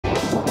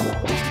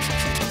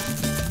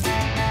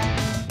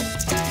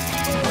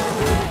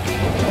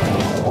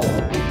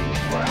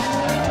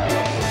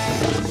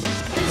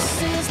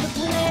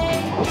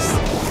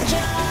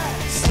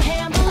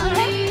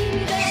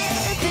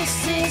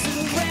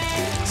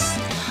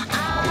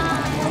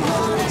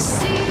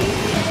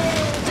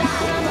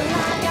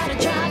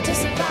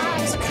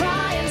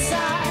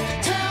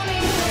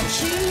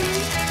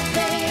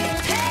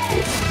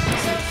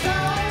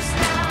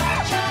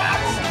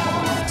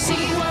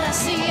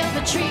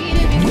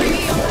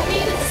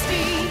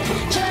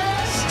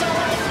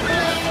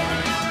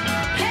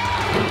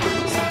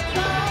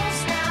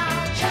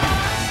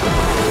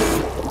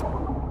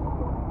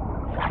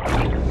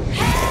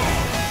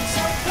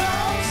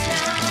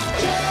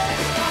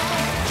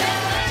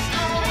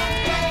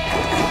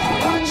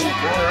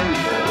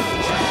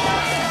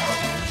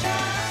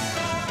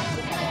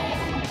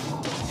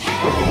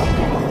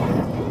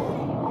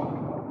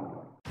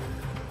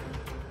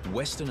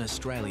Western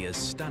Australia's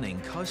stunning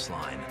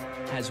coastline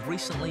has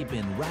recently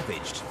been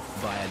ravaged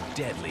by a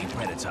deadly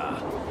predator.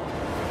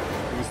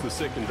 It was the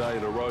second day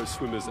in a row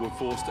swimmers were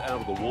forced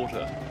out of the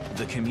water.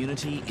 The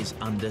community is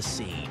under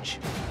siege,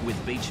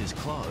 with beaches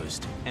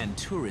closed and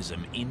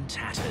tourism in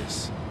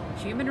tatters.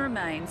 Human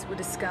remains were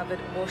discovered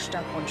washed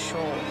up on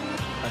shore.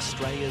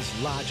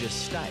 Australia's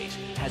largest state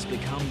has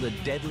become the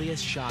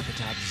deadliest shark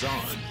attack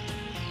zone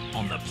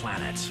on the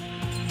planet.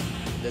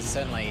 There's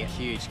certainly a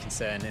huge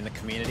concern in the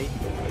community.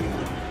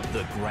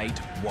 The great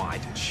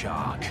white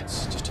shark.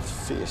 It's just a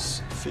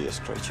fierce, fierce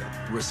creature.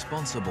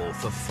 Responsible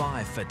for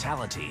 5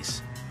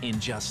 fatalities in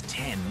just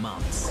 10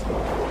 months.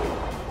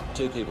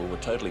 2 people were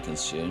totally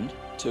consumed,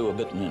 2 were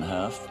bitten in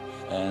half,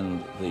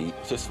 and the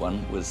 5th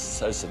one was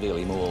so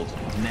severely mauled.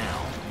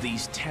 Now,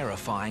 these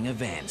terrifying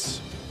events,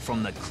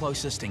 from the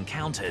closest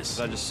encounters...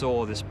 I just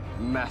saw this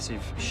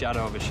massive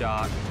shadow of a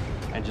shark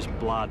and just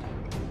blood.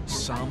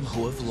 Some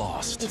who have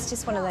lost. It's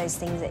just one of those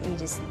things that you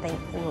just think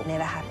will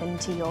never happen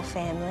to your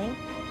family.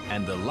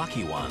 And the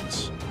lucky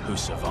ones who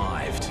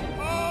survived.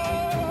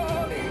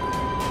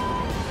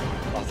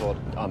 I thought,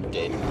 I'm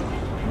dead.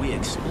 We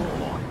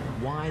explore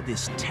why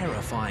this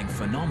terrifying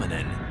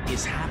phenomenon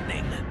is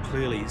happening.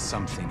 Clearly,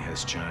 something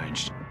has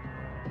changed.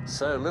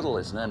 So little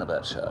is known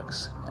about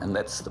sharks, and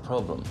that's the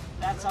problem.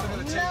 That's a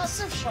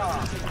massive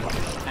shark.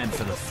 And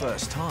for the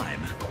first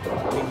time...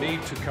 We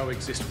need to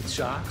coexist with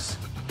sharks.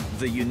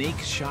 The unique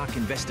shark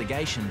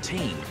investigation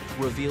team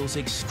reveals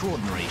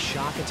extraordinary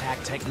shark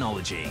attack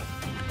technology.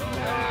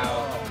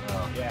 Wow.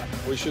 Yeah.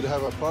 We should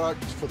have a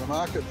product for the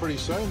market pretty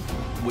soon.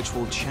 Which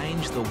will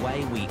change the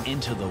way we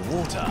enter the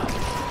water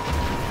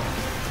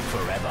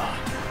forever.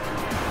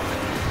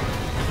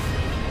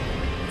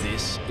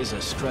 This is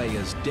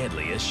Australia's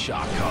deadliest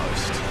shark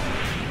coast.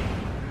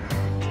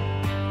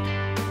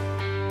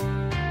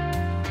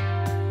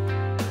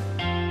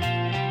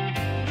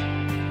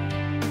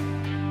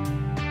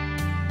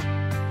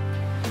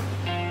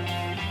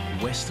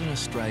 Western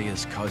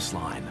Australia's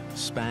coastline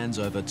spans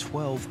over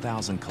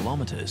 12,000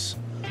 kilometres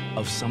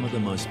of some of the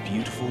most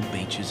beautiful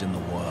beaches in the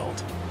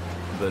world.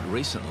 But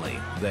recently,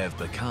 they've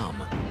become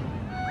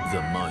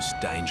the most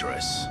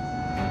dangerous.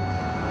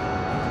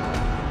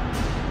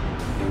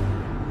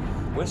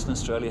 Western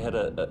Australia had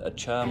a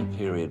charm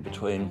period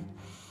between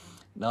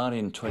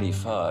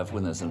 1925,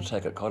 when there was an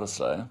attack at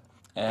Cottesloe,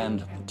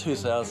 and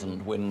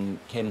 2000, when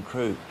Ken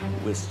Crew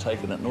was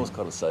taken at North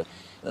Cottesloe.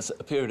 That's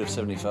a period of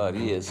 75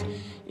 years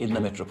in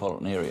the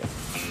metropolitan area.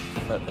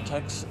 But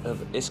attacks have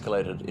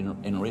escalated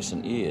in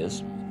recent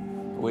years.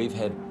 We've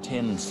had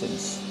 10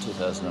 since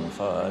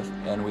 2005,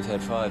 and we've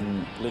had 5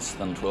 in less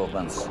than 12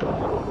 months.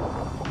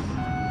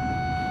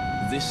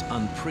 This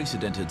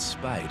unprecedented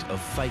spate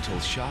of fatal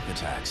shark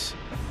attacks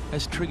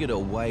has triggered a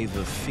wave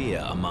of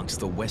fear amongst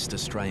the West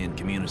Australian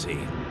community.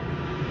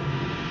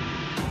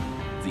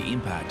 The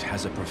impact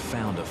has a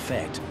profound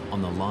effect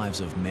on the lives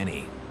of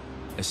many,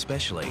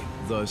 especially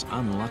those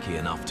unlucky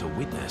enough to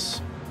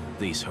witness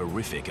these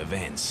horrific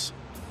events.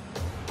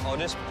 I'll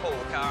just pull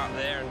the car up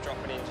there and drop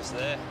it in just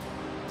there.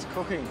 It's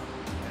cooking.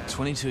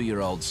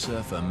 22-year-old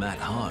surfer Matt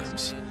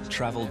Holmes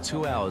travelled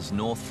 2 hours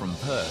north from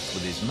Perth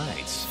with his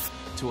mates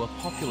to a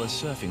popular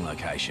surfing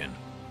location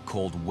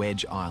called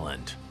Wedge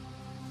Island.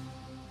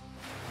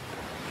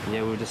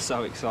 Yeah, we were just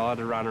so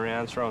excited to run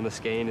around throwing the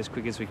ski in as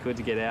quick as we could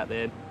to get out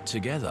there.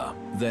 Together,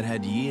 they'd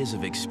had years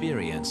of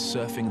experience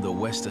surfing the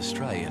West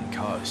Australian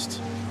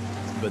coast.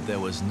 But there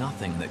was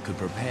nothing that could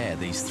prepare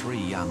these 3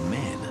 young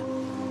men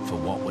for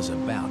what was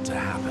about to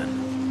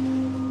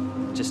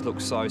happen. It just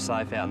looked so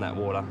safe out in that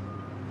water.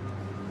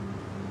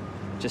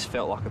 Just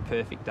felt like a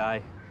perfect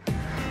day.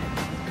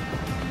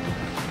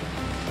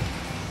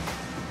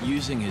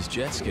 Using his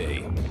jet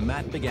ski,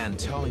 Matt began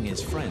towing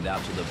his friend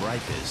out to the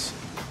breakers,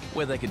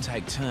 where they could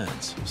take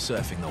turns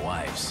surfing the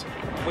waves.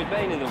 We'd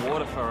been in the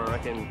water for, I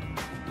reckon,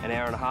 an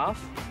hour and a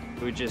half.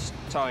 We were just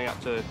towing up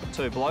to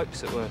 2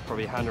 blokes that were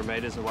probably 100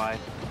 metres away,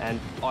 and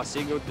I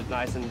signalled to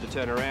Nathan to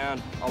turn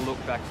around. I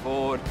looked back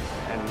forward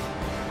and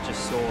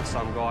just saw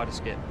some guy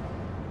just get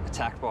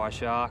attacked by a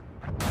shark.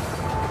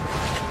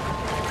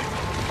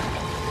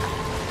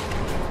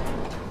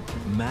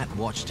 Matt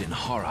watched in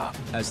horror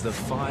as the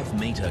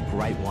 5-metre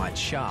great white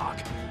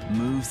shark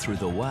moved through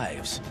the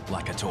waves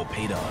like a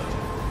torpedo.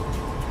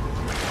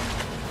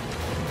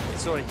 It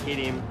sort of hit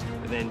him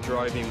and then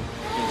drove him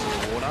into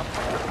the water.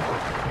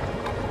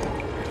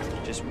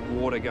 Just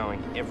water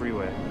going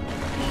everywhere.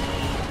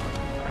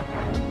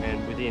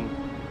 And within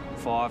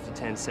 5 to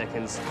 10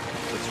 seconds,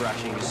 the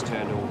thrashing just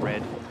turned all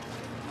red.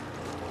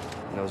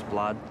 And there was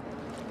blood.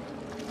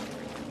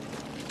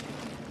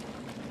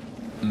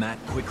 Matt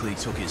quickly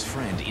took his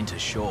friend into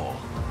shore.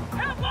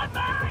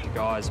 The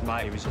guy's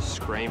mate was just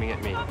screaming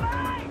at me.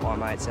 My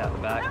mate's out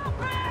the back.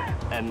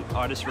 And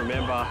I just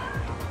remember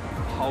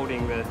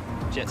holding the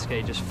jet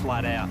ski just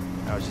flat out.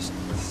 I was just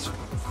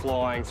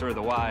flying through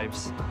the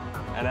waves.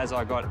 And as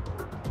I got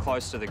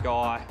close to the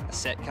guy, a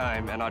set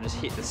came and I just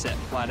hit the set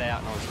flat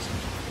out and I was just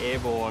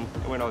airborne.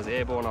 And when I was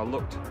airborne, I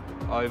looked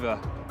over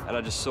and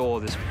I just saw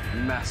this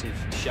massive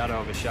shadow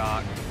of a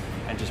shark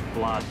and just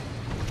blood.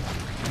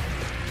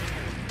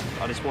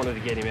 I just wanted to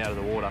get him out of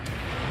the water.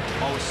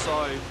 I was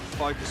so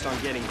focused on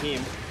getting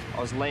him, I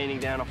was leaning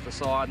down off the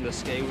side and the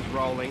ski was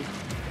rolling,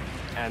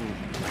 and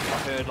I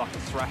heard like a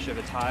thrash of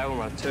a tail,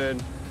 and I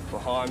turned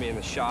behind me and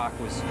the shark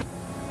was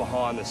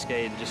behind the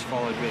ski and just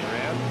followed me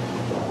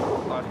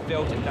around. I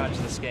felt it nudge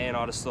the ski and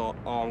I just thought,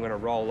 oh, I'm going to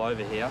roll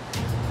over here.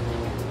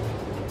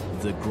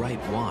 The great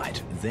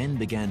white then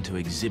began to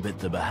exhibit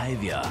the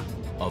behaviour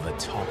of a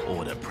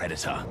top-order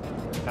predator.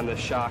 And the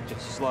shark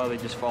just slowly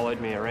just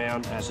followed me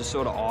around and it was just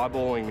sort of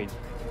eyeballing me.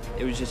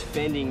 It was just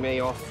fending me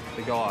off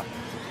the guy.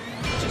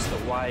 Just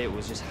the way it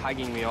was just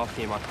hugging me off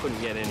him, I couldn't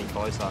get any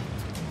closer.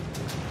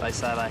 They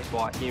say they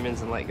bite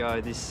humans and let go.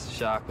 This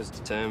shark was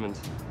determined.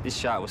 This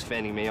shark was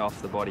fending me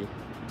off the body.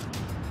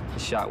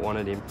 This shark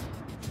wanted him.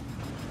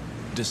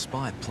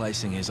 Despite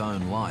placing his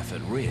own life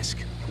at risk,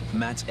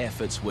 Matt's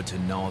efforts were to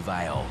no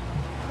avail.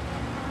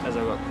 As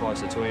I got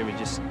closer to him, he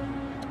just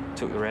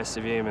took the rest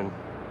of him and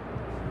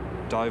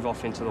dove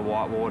off into the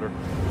white water.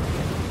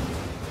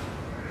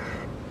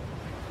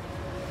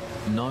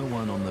 No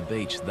one on the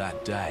beach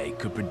that day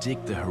could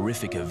predict the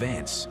horrific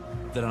events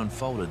that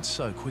unfolded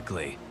so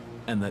quickly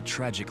and that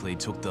tragically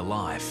took the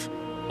life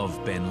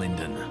of Ben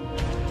Linden.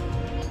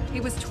 He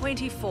was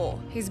 24.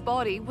 His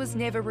body was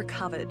never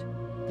recovered.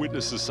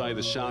 Witnesses say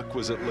the shark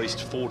was at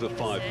least 4 to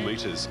 5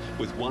 metres.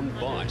 With one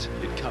bite,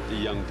 it cut the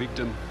young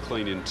victim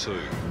clean in two.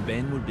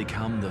 Ben would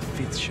become the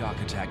 5th shark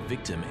attack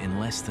victim in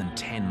less than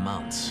 10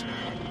 months.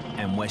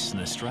 And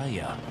Western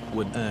Australia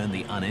would earn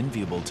the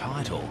unenviable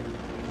title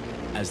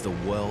as the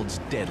world's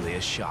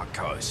deadliest shark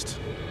coast.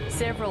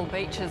 Several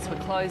beaches were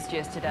closed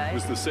yesterday. It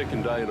was the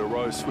second day in a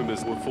row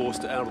swimmers were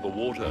forced out of the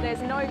water.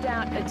 There's no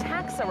doubt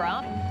attacks are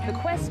up. The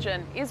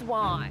question is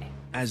why.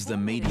 As the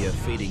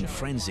media-feeding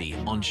frenzy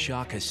on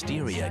shark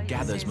hysteria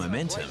gathers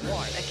momentum,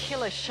 A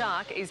killer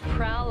shark is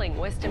prowling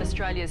Western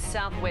Australia's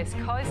southwest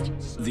coast.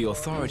 the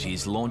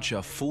authorities launch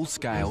a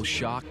full-scale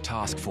shark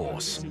task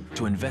force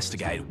to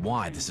investigate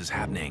why this is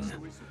happening.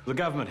 The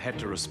government had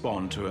to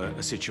respond to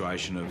a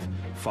situation of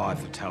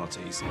 5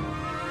 fatalities.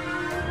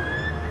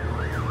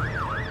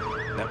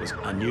 That was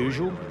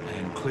unusual,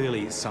 and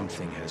clearly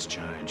something has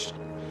changed.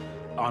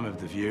 I'm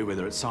of the view,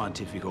 whether it's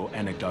scientific or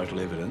anecdotal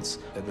evidence,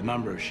 that the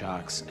number of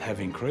sharks have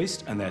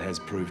increased and that has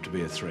proved to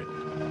be a threat.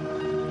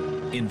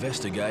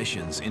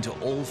 Investigations into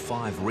all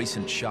 5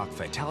 recent shark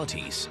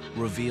fatalities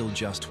reveal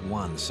just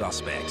one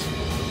suspect.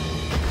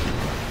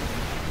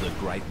 The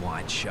great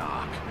white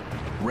shark,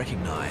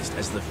 recognised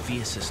as the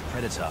fiercest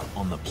predator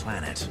on the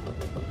planet.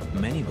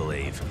 Many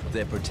believe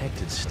their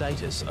protected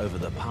status over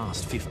the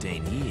past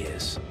 15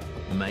 years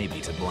may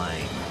be to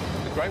blame.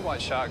 The great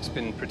white shark's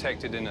been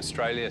protected in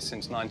Australia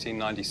since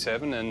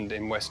 1997 and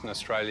in Western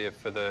Australia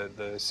for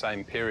the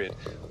same period.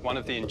 One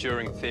of the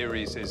enduring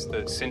theories is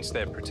that since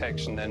their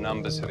protection, their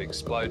numbers have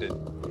exploded.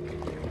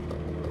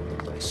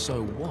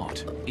 So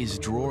what is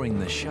drawing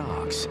the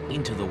sharks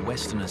into the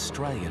Western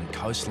Australian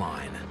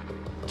coastline?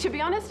 To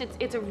be honest,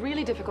 it's a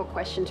really difficult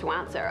question to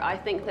answer. I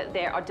think that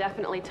there are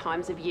definitely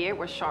times of year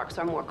where sharks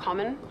are more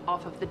common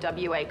off of the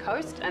WA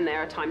coast, and there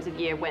are times of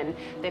year when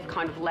they've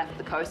kind of left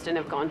the coast and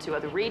have gone to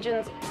other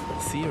regions.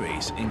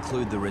 Theories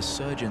include the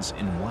resurgence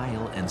in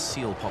whale and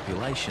seal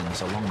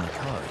populations along the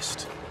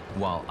coast,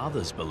 while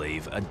others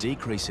believe a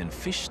decrease in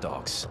fish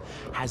stocks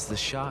has the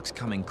sharks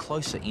coming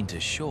closer into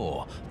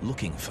shore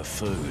looking for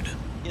food.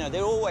 You know,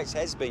 there always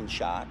has been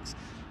sharks,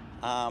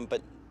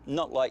 but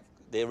not like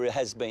there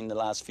has been the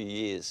last few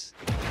years.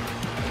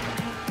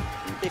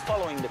 They're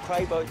following the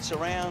cray boats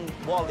around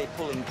while they're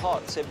pulling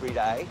pots every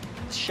day.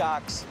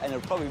 Sharks, and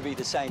it'll probably be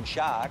the same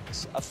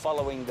sharks, are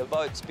following the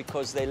boats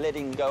because they're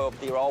letting go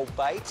of their old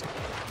bait,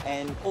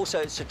 and also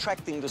it's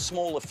attracting the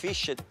smaller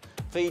fish at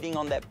feeding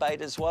on that bait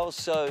as well,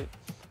 so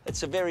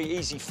it's a very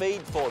easy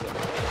feed for them.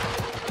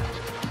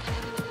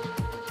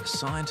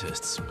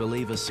 Scientists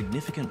believe a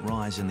significant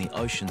rise in the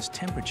ocean's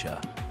temperature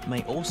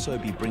may also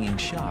be bringing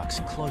sharks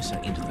closer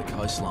into the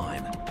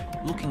coastline,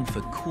 looking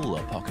for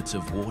cooler pockets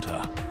of water.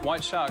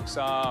 White sharks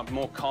are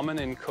more common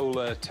in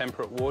cooler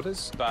temperate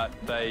waters, but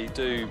they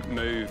do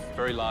move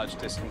very large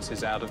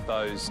distances out of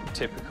those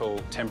typical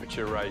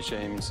temperature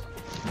regimes.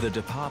 The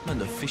Department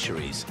of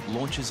Fisheries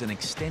launches an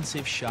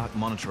extensive shark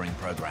monitoring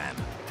program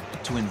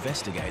to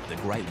investigate the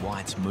great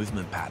white's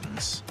movement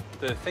patterns.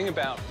 The thing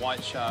about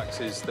white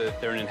sharks is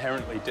that they're an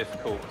inherently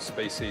difficult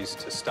species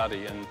to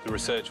study, and the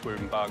research we're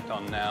embarked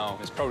on now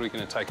is probably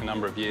going to take a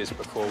number of years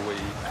before we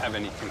have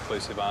any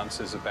conclusive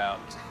answers about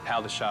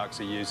how the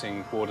sharks are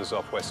using waters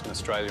off Western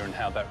Australia and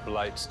how that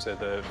relates to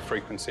the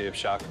frequency of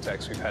shark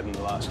attacks we've had in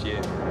the last year.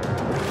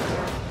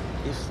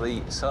 If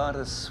the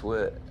scientists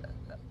were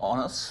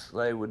honest,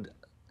 they would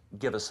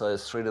give us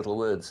those 3 little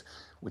words,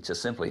 which are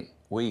simply,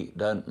 we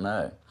don't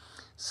know.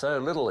 So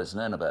little is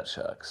known about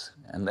sharks,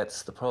 and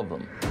that's the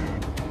problem.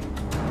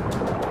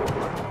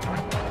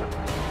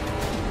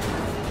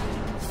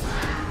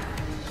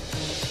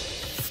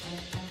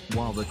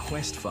 While the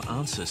quest for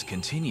answers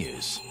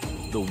continues,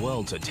 the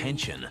world's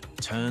attention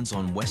turns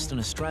on Western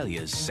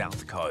Australia's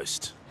south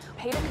coast.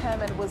 Peter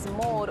Kerman was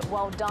moored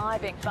while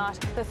diving, but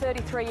the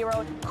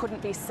 33-year-old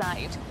couldn't be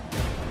saved.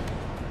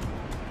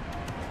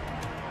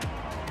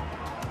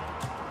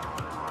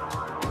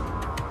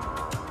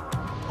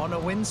 On a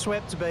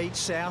windswept beach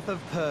south of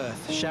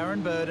Perth,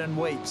 Sharon Burden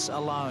weeps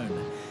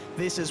alone.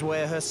 This is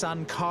where her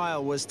son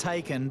Kyle was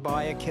taken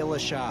by a killer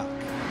shark.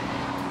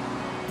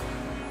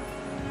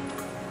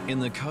 In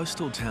the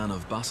coastal town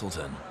of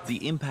Busselton,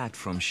 the impact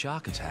from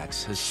shark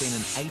attacks has seen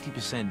an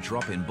 80%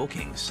 drop in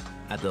bookings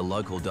at the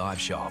local dive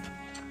shop.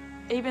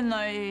 Even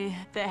though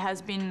there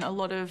has been a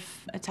lot of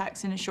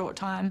attacks in a short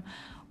time,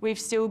 we've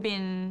still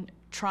been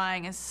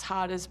trying as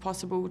hard as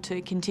possible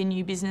to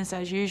continue business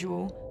as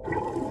usual.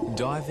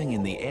 Diving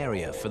in the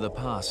area for the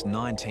past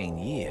 19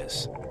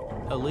 years,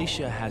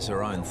 Alicia has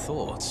her own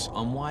thoughts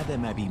on why there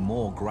may be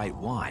more great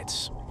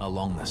whites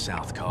along the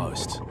south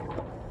coast.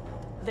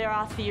 There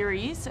are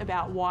theories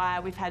about why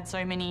we've had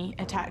so many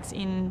attacks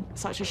in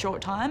such a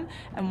short time,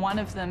 and one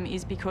of them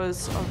is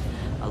because of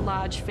a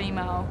large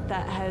female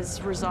that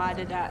has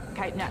resided at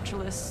Cape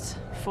Naturalist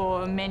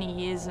for many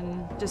years,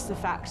 and just the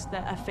fact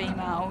that a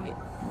female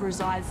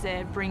resides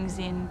there brings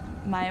in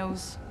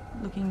males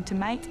looking to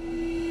mate.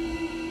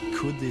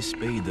 Could this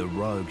be the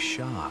rogue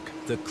shark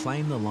that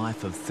claimed the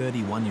life of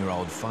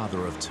 31-year-old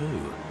father of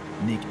two,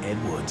 Nick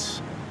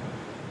Edwards?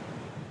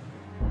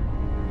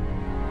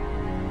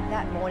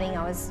 That morning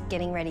I was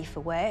getting ready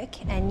for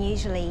work, and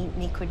usually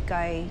Nick would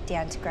go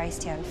down to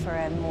Gracetown for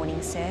a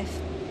morning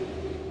surf.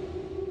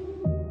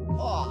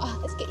 Oh,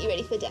 let's get you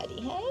ready for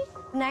Daddy, hey?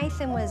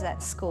 Nathan was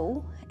at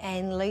school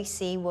and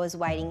Lucy was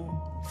waiting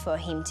for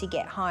him to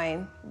get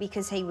home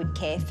because he would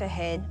care for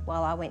her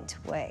while I went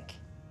to work.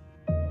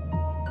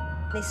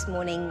 This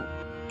morning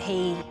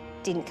he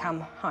didn't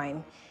come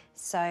home,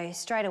 so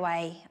straight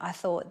away I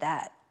thought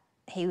that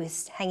he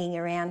was hanging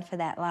around for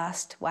that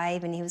last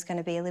wave and he was going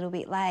to be a little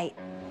bit late.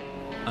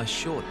 A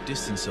short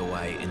distance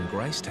away in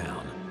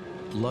Gracetown,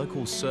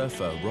 local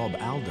surfer Rob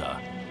Alder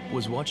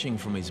was watching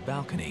from his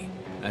balcony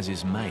as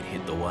his mate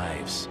hit the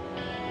waves.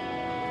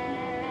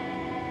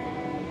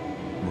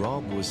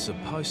 Rob was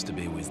supposed to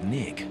be with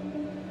Nick,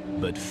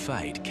 but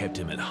fate kept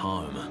him at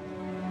home.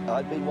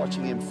 I'd been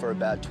watching him for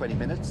about 20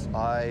 minutes.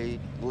 I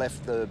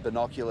left the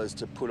binoculars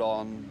to put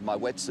on my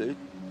wetsuit.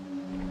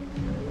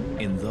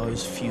 In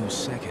those few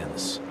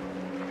seconds,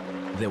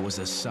 there was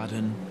a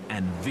sudden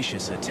and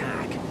vicious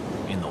attack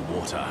in the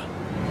water.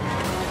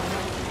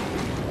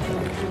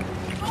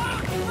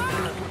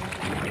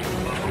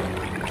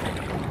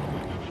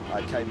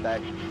 I came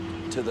back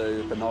to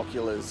the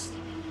binoculars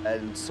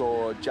and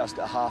saw just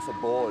a half a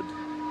board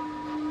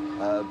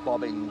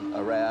bobbing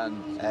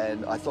around,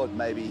 and I thought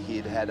maybe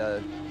he'd had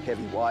a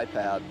heavy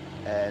wipeout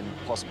and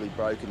possibly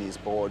broken his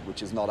board,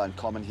 which is not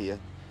uncommon here,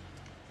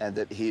 and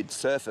that he'd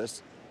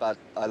surfaced. But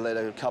I let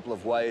a couple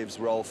of waves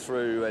roll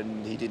through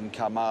and he didn't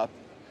come up,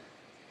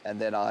 and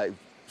then I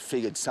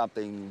figured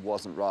something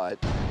wasn't right.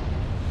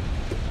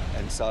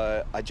 And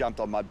so I jumped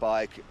on my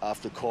bike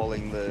after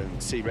calling the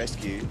sea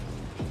rescue.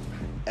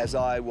 As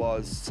I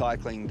was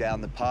cycling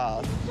down the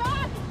path,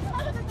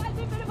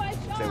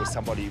 there was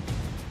somebody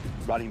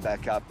running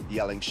back up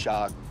yelling,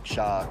 "Shark,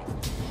 shark."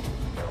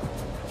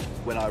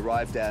 When I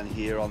arrived down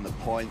here on the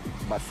point,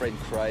 my friend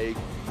Craig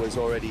was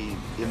already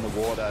in the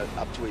water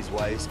up to his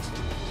waist.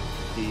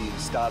 He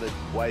started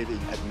waving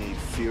at me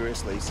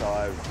furiously, so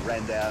I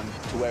ran down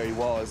to where he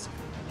was.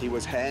 He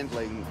was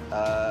handling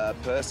a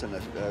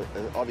person,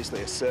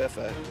 obviously a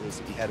surfer.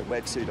 He had a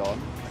wetsuit on,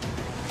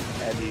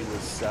 and he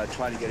was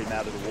trying to get him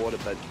out of the water,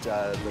 but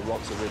the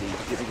rocks are really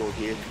difficult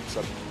here.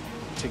 So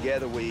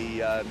together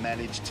we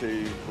managed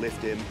to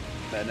lift him,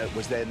 and it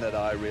was then that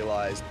I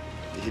realised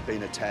he'd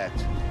been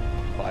attacked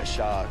by a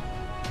shark.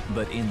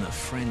 But in the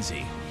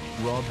frenzy,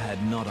 Rob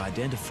had not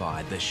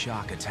identified the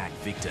shark attack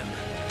victim.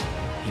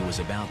 He was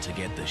about to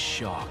get the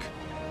shock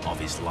of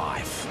his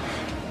life.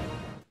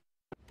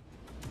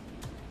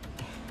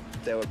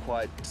 There were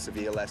quite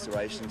severe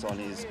lacerations on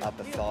his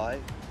upper thigh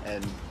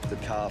and the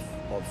calf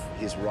of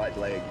his right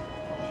leg.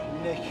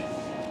 Nick.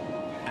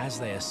 As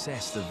they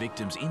assess the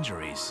victim's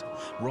injuries,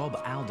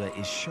 Rob Alder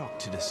is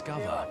shocked to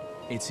discover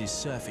it's his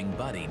surfing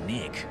buddy,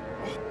 Nick.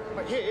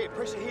 Here,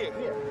 pressure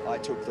here. I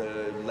took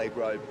the leg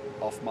rope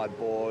off my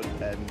board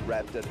and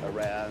wrapped it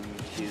around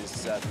his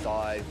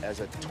thigh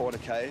as a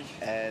tourniquet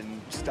and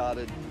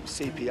started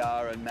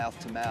CPR and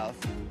mouth-to-mouth.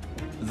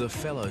 The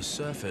fellow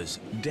surfers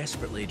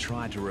desperately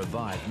tried to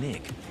revive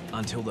Nick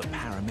until the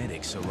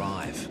paramedics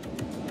arrive.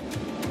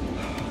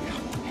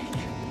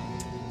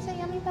 Say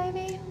yummy,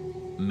 baby.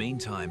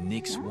 Meantime,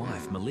 Nick's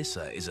wife,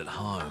 Melissa, is at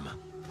home,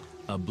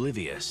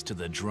 oblivious to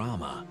the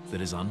drama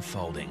that is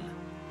unfolding.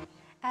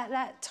 At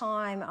that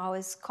time, I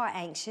was quite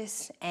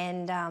anxious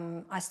and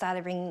I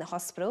started ringing the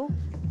hospital.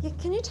 Yeah,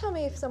 can you tell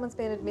me if someone's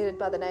been admitted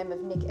by the name of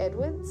Nick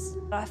Edwards?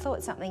 I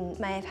thought something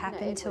may have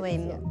happened to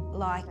him,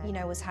 like, you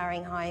know, was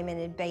hurrying home and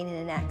had been in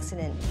an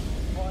accident.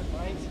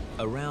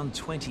 Around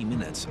 20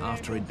 minutes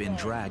after he'd been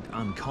dragged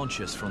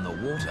unconscious from the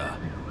water,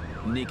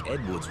 Nick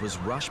Edwards was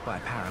rushed by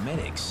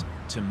paramedics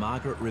to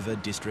Margaret River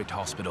District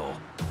Hospital.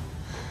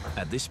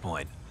 At this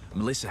point,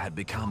 Melissa had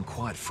become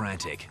quite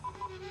frantic.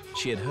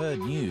 She had heard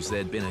news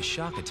there'd been a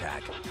shark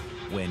attack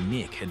where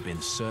Nick had been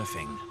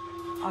surfing.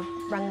 I've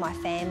rung my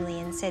family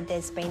and said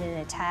there's been an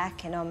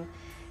attack, and I'm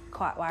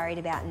quite worried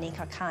about Nick.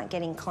 I can't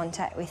get in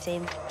contact with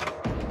him.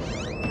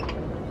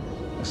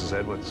 Mrs.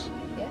 Edwards.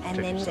 And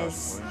then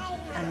there's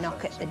a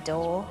knock at the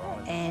door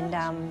and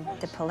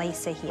the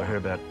police are here. I heard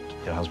about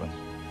your husband,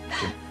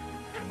 Jim.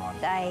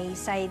 They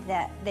say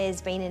that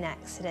there's been an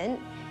accident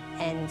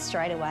and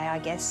straight away, I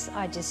guess,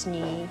 I just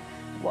knew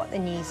what the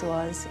news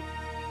was.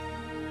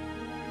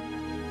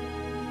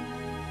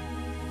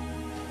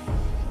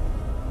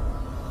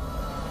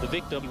 The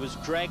victim was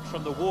dragged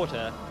from the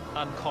water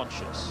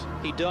unconscious.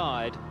 He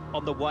died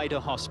on the way to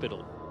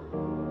hospital.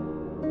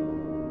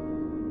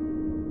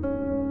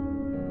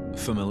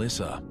 For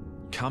Melissa,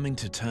 coming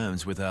to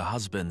terms with her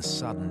husband's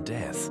sudden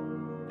death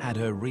had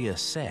her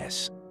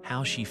reassess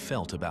how she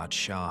felt about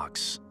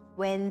sharks.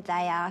 When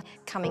they are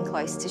coming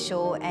close to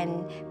shore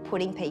and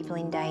putting people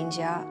in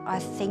danger, I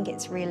think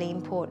it's really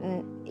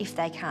important, if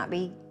they can't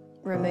be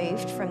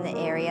removed from the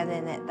area,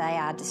 then that they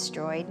are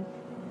destroyed.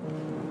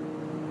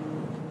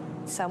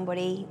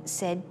 Somebody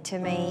said to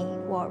me,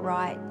 what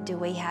right do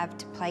we have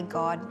to play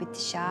God with the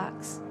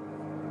sharks?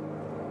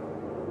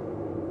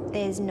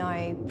 There's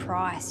no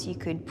price you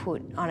could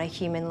put on a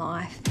human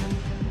life.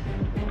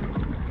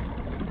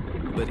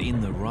 But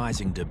in the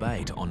rising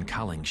debate on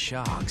culling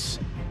sharks,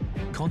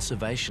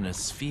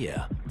 conservationists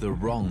fear the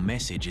wrong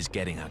message is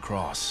getting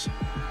across.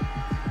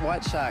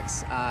 White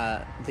sharks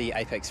are the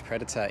apex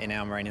predator in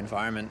our marine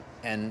environment,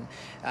 and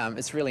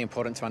it's really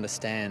important to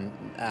understand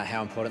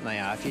how important they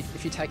are.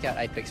 If you take out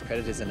apex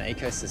predators in an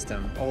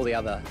ecosystem, all the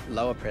other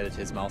lower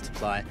predators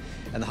multiply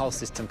and the whole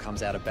system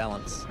comes out of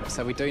balance.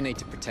 So we do need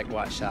to protect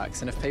white sharks,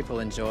 and if people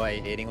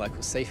enjoy eating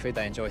local seafood,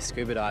 they enjoy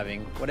scuba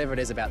diving, whatever it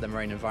is about the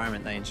marine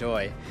environment they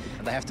enjoy,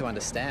 they have to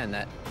understand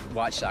that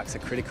white sharks are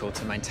critical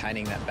to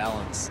maintaining that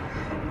balance.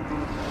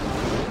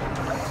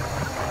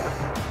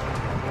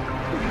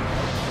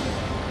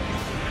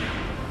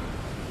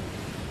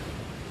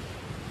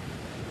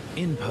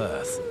 In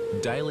Perth,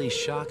 daily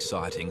shark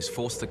sightings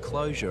force the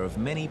closure of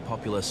many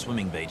popular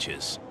swimming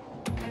beaches.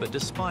 But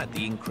despite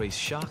the increased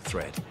shark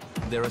threat,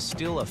 there are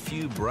still a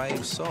few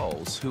brave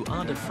souls who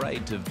aren't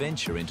afraid to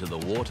venture into the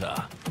water.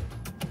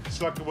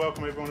 I'd like to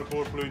welcome everyone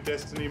aboard Blue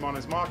Destiny. My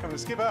name's Mark, I'm the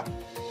skipper.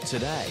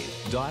 Today,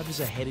 divers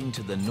are heading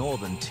to the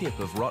northern tip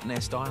of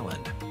Rottnest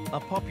Island,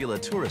 a popular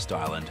tourist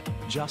island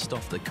just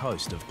off the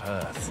coast of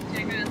Perth.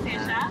 Do you want to see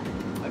a shark?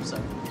 Hope so.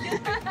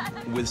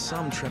 With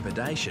some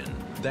trepidation,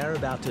 they're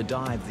about to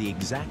dive the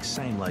exact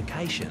same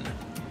location,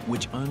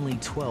 which only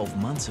 12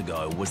 months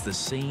ago was the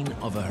scene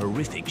of a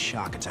horrific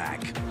shark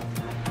attack.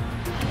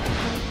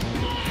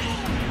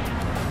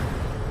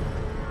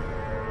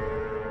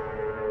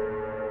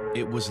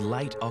 It was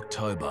late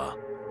October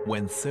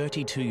when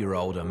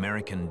 32-year-old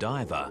American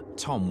diver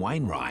Tom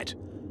Wainwright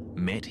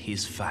met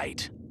his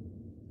fate.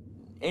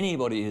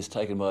 Anybody who's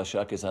taken by a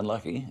shark is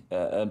unlucky,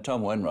 and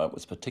Tom Wainwright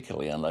was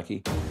particularly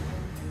unlucky.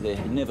 There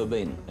had never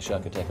been a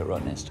shark attack at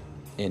Rottnest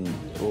in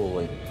all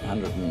the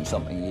 100 and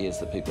something years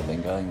that people have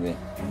been going there.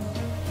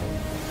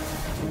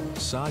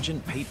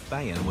 Sergeant Pete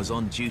Bayan was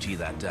on duty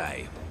that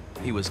day.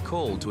 He was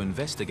called to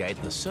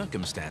investigate the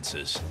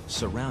circumstances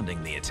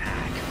surrounding the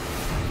attack.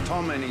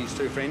 Tom and his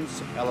two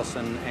friends,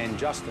 Alison and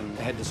Justin,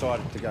 had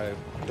decided to go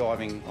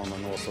diving on the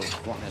north of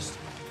Rottnest.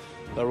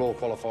 They're all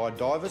qualified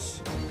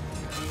divers.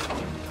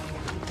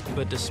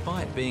 But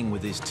despite being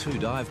with his two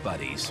dive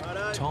buddies,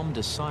 Tom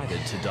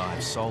decided to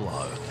dive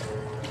solo.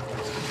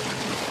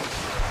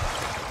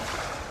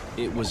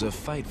 It was a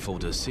fateful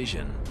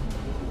decision,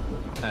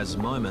 as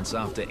moments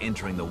after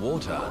entering the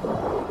water,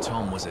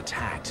 Tom was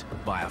attacked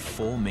by a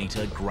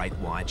 4-metre great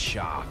white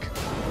shark.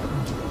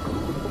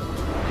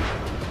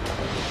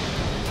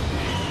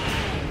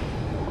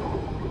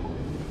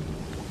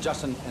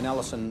 Justin and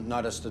Alison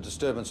noticed a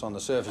disturbance on the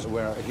surface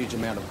where a huge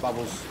amount of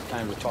bubbles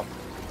came to the top.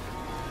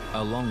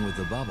 Along with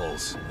the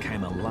bubbles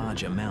came a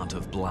large amount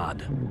of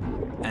blood,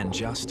 and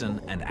Justin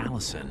and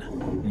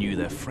Alison knew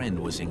their friend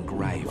was in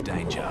grave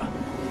danger.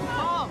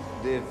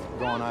 They've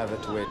gone over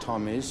to where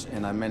Tom is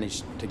and they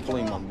managed to pull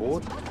him on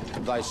board.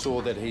 They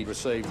saw that he'd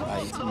received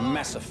a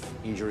massive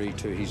injury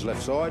to his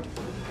left side.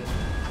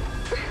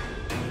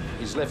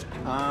 His left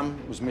arm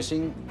was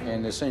missing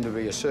and there seemed to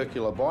be a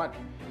circular bite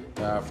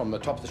from the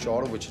top of the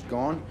shoulder, which had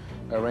gone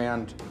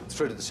around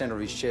through to the centre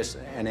of his chest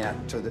and out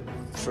to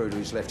through to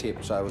his left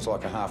hip. So it was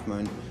like a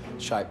half-moon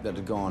shape that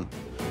had gone.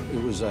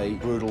 It was a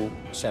brutal,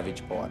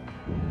 savage bite.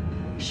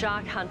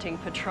 Shark hunting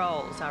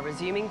patrols are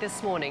resuming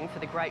this morning for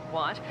the great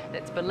white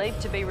that's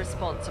believed to be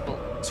responsible.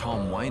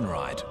 Tom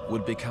Wainwright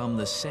would become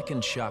the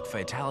second shark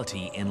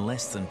fatality in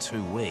less than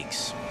 2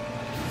 weeks,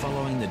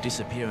 following the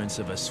disappearance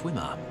of a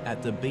swimmer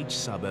at the beach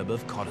suburb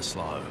of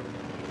Cottesloe.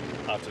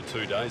 After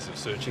 2 days of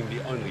searching,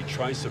 the only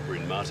trace of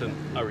Bryn Martin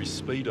are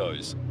his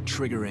speedos,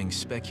 triggering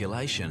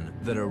speculation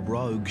that a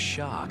rogue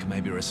shark may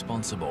be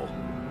responsible.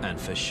 And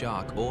for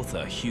shark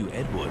author Hugh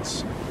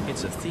Edwards,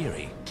 it's a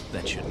theory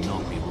that should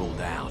not be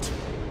ruled out.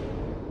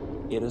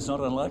 It is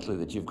not unlikely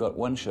that you've got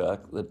one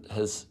shark that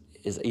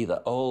is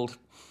either old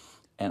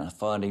and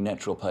finding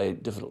natural prey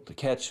difficult to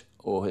catch,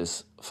 or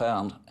has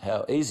found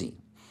how easy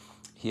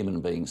human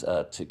beings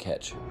are to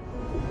catch.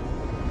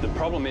 The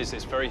problem is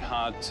it's very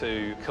hard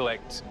to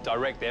collect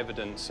direct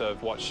evidence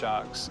of what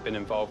shark's been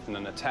involved in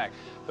an attack.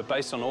 But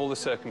based on all the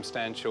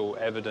circumstantial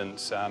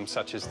evidence,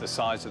 such as the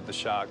size of the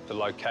shark, the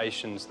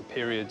locations, the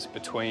periods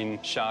between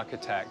shark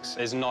attacks,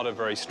 there's not a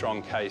very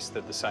strong case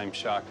that the same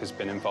shark has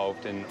been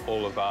involved in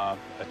all of our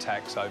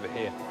attacks over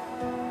here.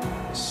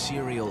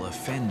 Serial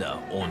offender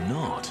or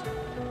not,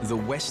 the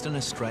Western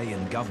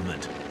Australian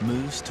government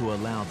moves to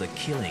allow the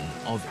killing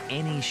of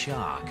any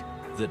shark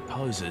that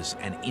poses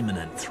an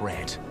imminent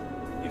threat.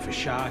 If a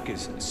shark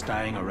is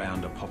staying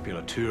around a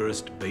popular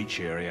tourist beach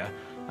area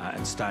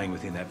and staying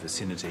within that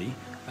vicinity,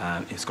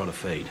 it's got to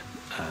feed.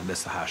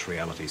 That's the harsh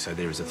reality, so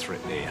there is a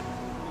threat there.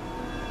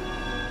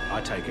 I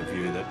take a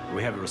view that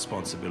we have a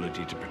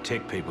responsibility to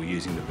protect people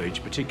using the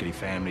beach, particularly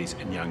families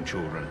and young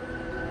children.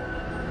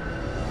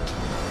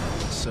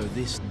 So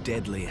this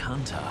deadly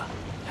hunter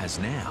has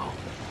now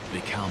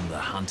become the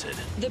hunted.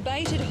 The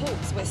baited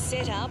hooks were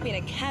set up in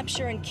a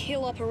capture and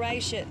kill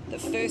operation, the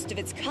first of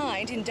its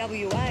kind in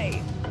WA.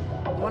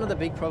 One of the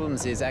big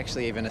problems is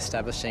actually even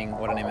establishing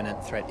what an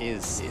imminent threat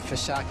is. If a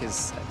shark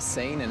is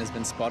seen and has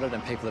been spotted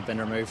and people have been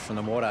removed from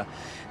the water,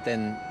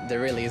 then there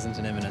really isn't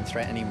an imminent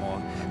threat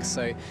anymore.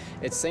 So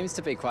it seems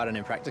to be quite an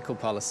impractical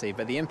policy,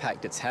 but the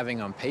impact it's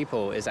having on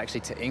people is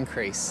actually to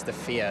increase the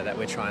fear that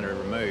we're trying to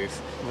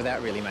remove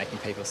without really making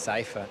people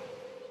safer.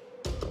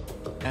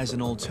 As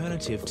an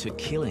alternative to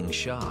killing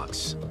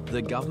sharks,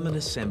 the government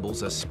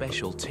assembles a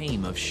special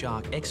team of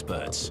shark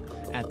experts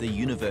at the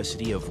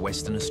University of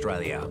Western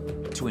Australia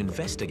to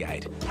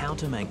investigate how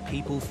to make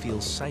people feel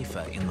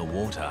safer in the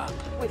water.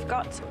 We've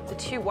got the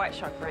 2 white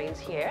shark brains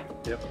here.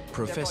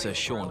 Professor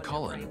Sean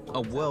Collin, a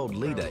world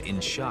leader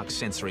in shark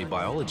sensory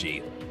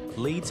biology,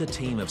 leads a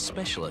team of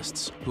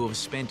specialists who have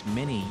spent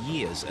many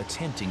years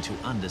attempting to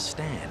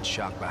understand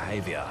shark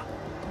behaviour.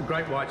 The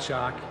great white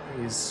shark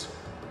is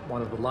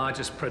one of the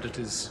largest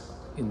predators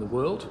in the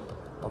world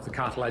of the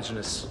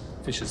cartilaginous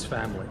fishes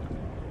family.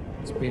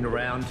 It's been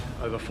around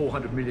over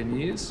 400 million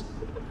years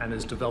and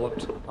has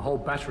developed a whole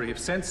battery of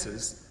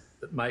sensors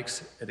that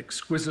makes an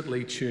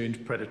exquisitely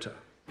tuned predator.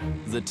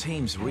 The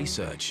team's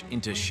research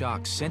into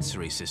shark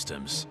sensory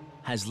systems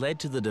has led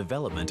to the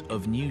development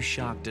of new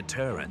shark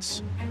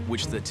deterrents,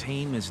 which the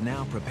team is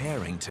now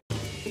preparing to.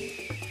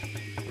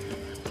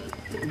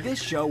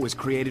 This show was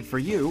created for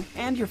you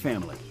and your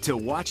family to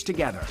watch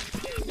together.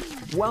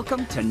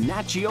 Welcome to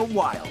Nat Geo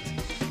Wild.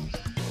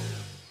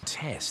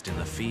 Test in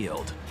the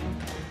field.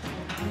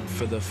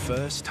 For the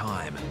first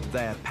time,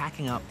 they are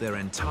packing up their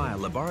entire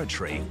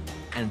laboratory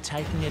and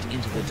taking it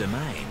into the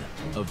domain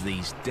of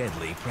these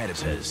deadly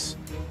predators.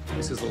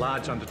 This is a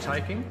large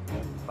undertaking,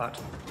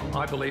 but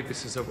I believe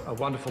this is a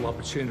wonderful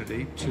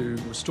opportunity to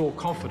restore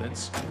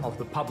confidence of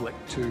the public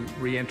to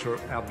re-enter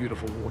our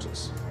beautiful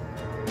waters.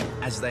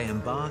 As they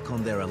embark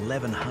on their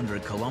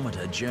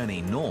 1,100-kilometre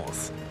journey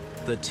north,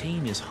 the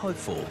team is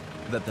hopeful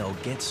that they'll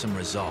get some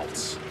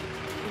results.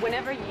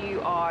 Whenever you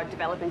are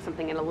developing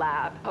something in a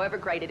lab, however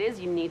great it is,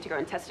 you need to go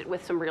and test it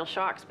with some real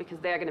sharks because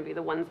they're going to be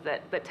the ones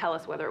that tell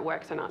us whether it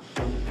works or not.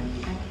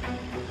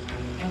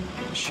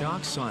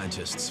 Shark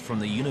scientists from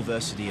the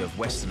University of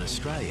Western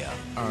Australia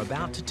are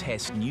about to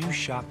test new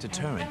shark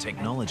deterrent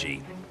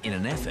technology in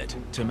an effort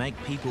to make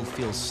people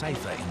feel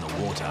safer in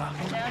the water.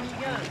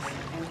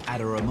 At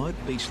a remote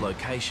beach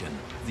location,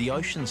 the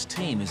Oceans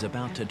team is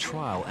about to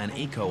trial an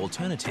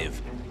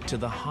eco-alternative to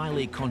the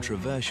highly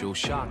controversial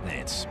shark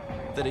nets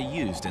that are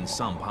used in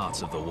some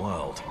parts of the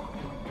world.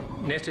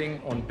 Netting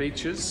on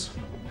beaches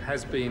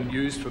has been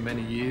used for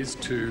many years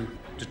to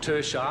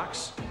deter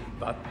sharks,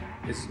 but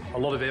there's a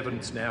lot of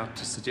evidence now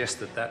to suggest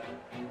that that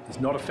is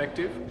not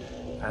effective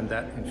and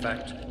that, in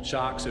fact,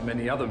 sharks and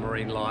many other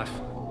marine life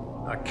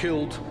are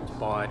killed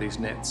by these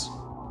nets.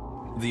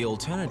 The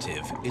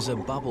alternative is a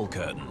bubble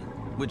curtain,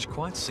 which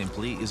quite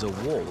simply is a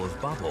wall of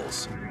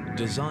bubbles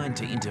designed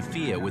to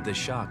interfere with the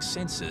shark's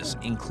senses,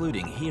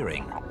 including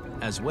hearing,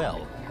 as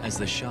well as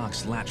the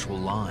shark's lateral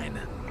line.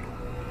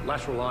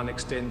 Lateral line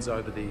extends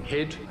over the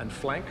head and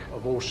flank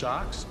of all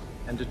sharks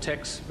and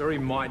detects very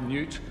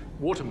minute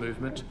water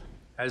movement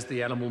as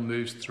the animal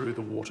moves through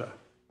the water.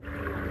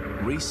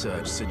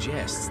 Research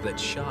suggests that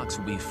sharks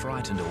will be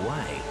frightened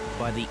away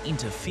by the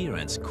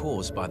interference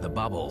caused by the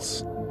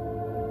bubbles.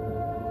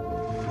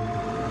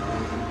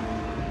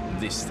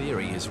 This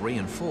theory is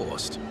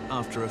reinforced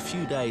after a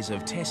few days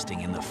of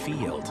testing in the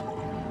field.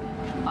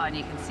 Oh, and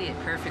you can see it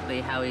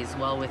perfectly how he's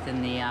well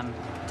within the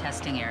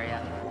testing area.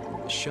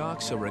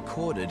 Sharks are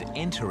recorded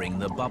entering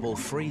the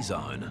bubble-free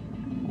zone,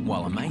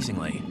 while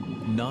amazingly,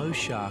 no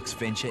sharks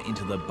venture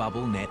into the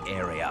bubble net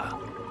area.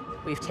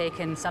 We've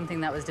taken something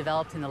that was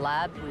developed in the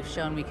lab, we've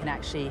shown we can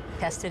actually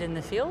test it in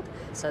the field,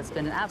 so it's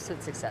been an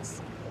absolute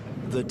success.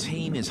 The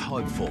team is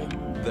hopeful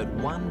that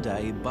one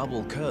day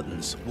bubble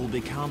curtains will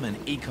become an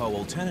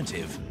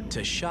eco-alternative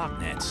to shark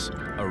nets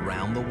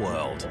around the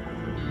world.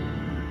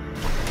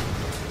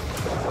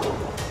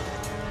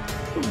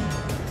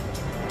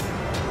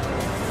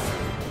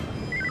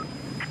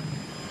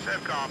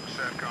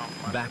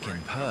 Back in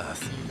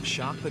Perth,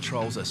 shark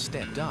patrols are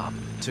stepped up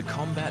to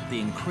combat the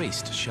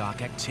increased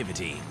shark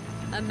activity.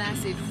 A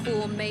massive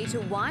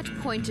 4-metre white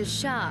pointer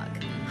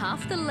shark,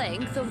 half the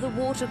length of the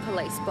water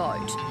police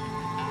boat.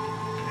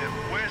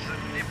 Where's the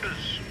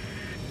nippers?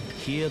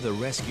 Here, the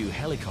rescue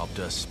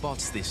helicopter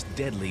spots this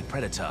deadly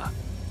predator,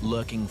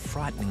 lurking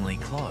frighteningly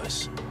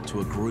close to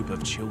a group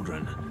of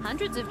children.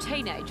 Hundreds of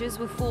teenagers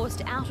were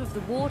forced out of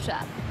the water.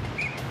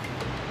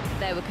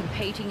 They were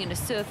competing in a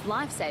surf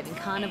lifesaving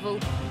carnival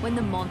when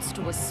the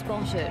monster was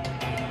spotted.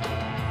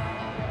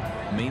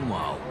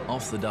 Meanwhile,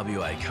 off the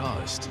WA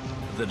coast,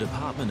 the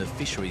Department of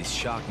Fisheries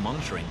Shark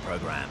Monitoring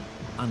Program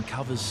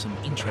uncovers some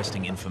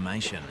interesting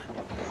information.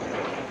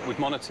 We've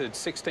monitored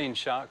 16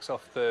 sharks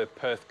off the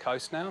Perth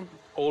coast now.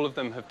 All of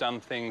them have done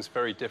things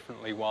very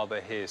differently while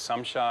they're here.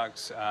 Some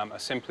sharks are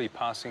simply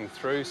passing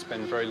through,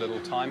 spend very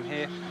little time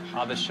here.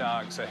 Other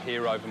sharks are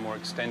here over more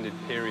extended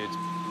periods.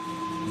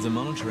 The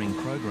monitoring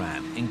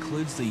program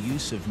includes the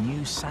use of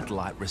new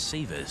satellite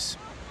receivers,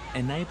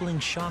 enabling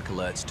shark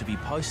alerts to be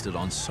posted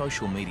on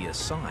social media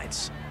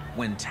sites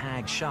when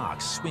tagged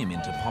sharks swim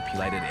into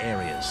populated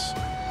areas.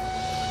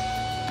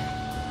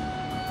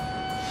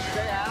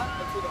 Stay out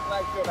until the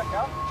flags go back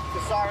up. The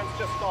siren's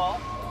just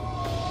gone.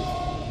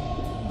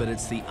 But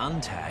it's the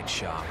untagged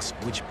sharks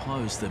which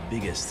pose the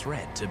biggest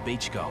threat to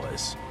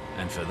beachgoers.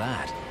 And for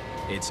that,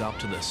 it's up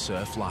to the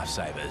surf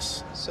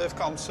lifesavers.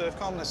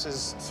 Surfcom, this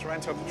is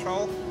Sorrento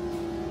Patrol.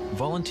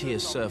 Volunteer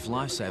surf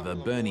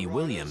lifesaver Bernie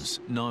Williams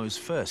knows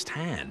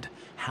firsthand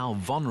how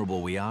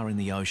vulnerable we are in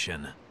the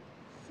ocean.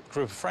 A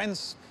group of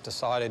friends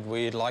decided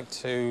we'd like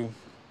to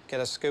get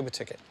a scuba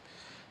ticket.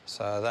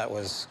 So that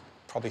was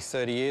probably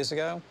 30 years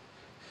ago,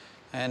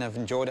 and I've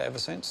enjoyed it ever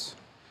since,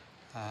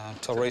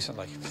 till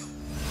recently.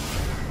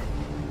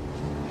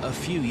 A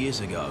few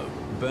years ago,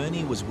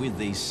 Bernie was with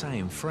these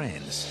same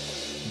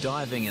friends,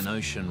 diving an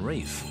ocean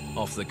reef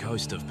off the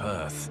coast of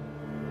Perth.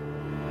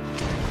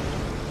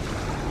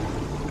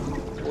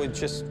 We're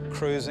just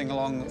cruising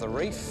along the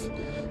reef.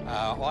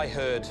 I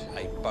heard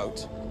a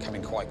boat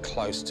coming quite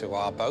close to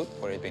our boat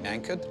where he'd been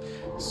anchored.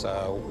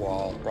 So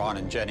while Brian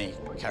and Jenny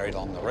carried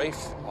on the reef,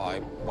 I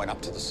went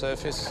up to the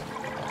surface,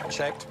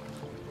 checked,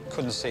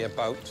 couldn't see a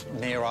boat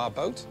near our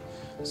boat.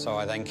 So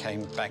I then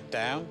came back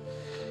down.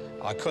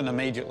 I couldn't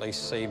immediately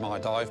see my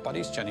dive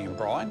buddies, Jenny and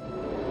Brian.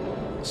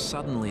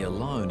 Suddenly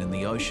alone in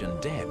the ocean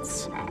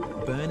depths,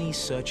 Bernie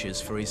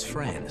searches for his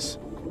friends.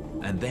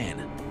 And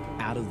then,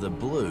 out of the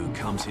blue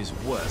comes his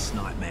worst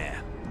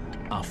nightmare.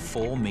 A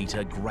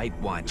 4-metre great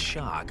white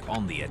shark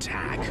on the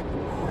attack.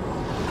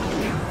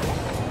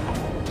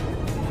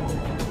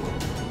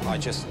 I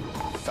just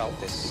felt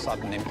this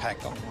sudden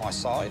impact on my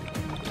side,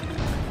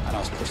 and I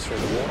was pushed through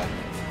the water.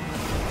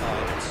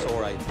 I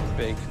saw a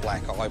big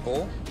black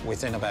eyeball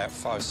within about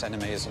 5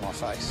 centimetres of my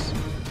face.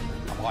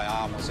 My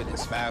arm was in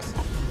its mouth,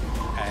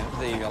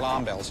 and the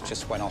alarm bells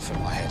just went off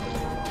in my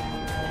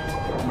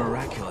head.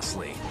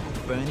 Miraculously,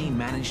 Bernie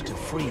managed to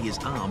free his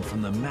arm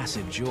from the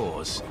massive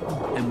jaws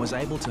and was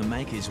able to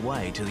make his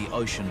way to the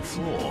ocean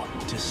floor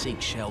to seek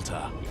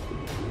shelter.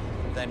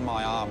 Then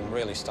my arm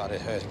really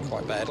started hurting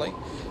quite badly,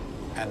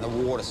 and the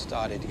water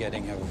started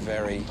getting a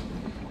very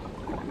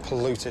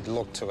polluted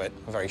look to it,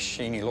 a very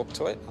sheeny look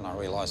to it, and I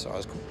realised that I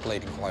was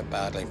bleeding quite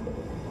badly.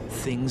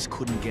 Things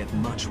couldn't get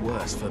much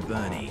worse for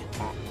Bernie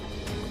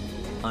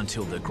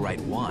until the great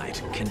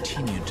white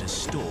continued to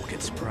stalk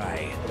its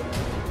prey.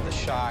 The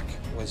shark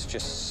was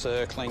just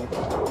circling.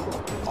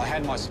 I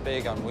had my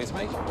spear gun with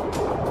me.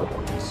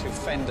 To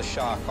fend the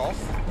shark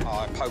off,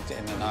 I poked it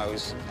in the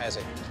nose as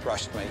it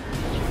rushed me.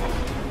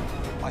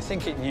 I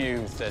think it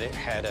knew that it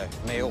had a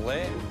meal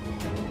there.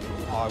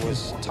 I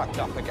was tucked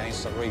up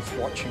against the reef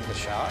watching the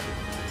shark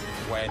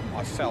when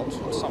I felt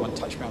someone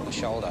touch me on the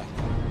shoulder,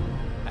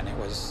 and it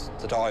was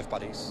the dive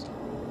buddies.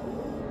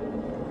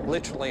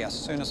 Literally, as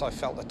soon as I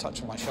felt the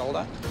touch on my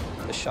shoulder,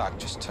 the shark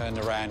just turned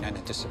around and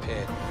it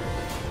disappeared.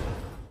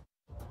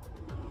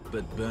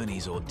 But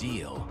Bernie's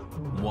ordeal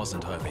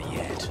wasn't over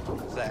yet.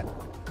 That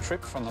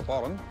trip from the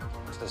bottom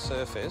to the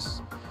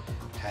surface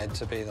had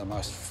to be the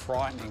most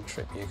frightening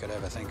trip you could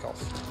ever think of,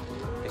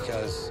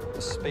 because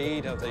the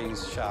speed of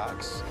these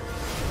sharks,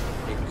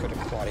 it could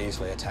have quite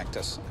easily attacked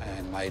us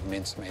and made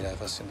mincemeat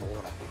of us in the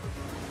water.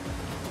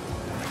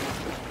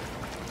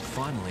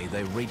 Finally,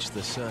 they reached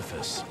the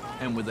surface,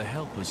 and with the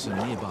help of some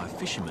nearby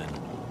fishermen,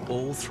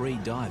 all 3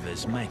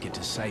 divers make it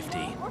to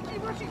safety.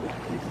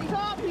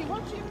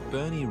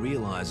 Bernie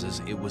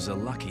realises it was a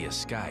lucky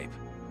escape.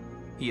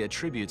 He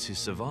attributes his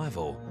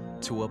survival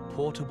to a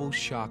portable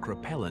shark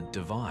repellent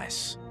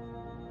device.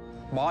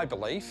 My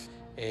belief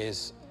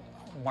is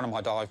one of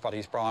my dive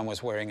buddies, Brian,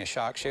 was wearing a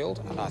shark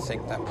shield, and I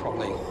think that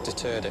probably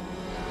deterred it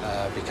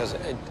because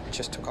it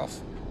just took off.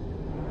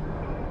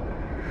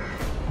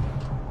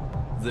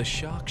 The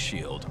shark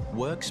shield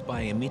works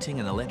by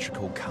emitting an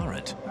electrical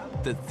current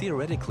that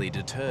theoretically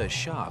deters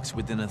sharks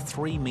within a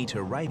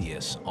 3-metre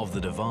radius of the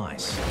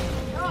device.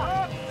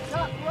 Shark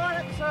right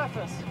at the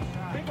surface.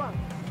 Big one.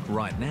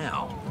 Right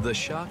now, the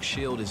shark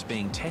shield is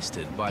being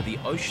tested by the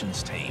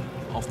oceans team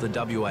off the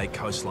WA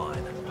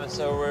coastline.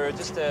 So we're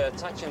just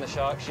attaching the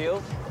shark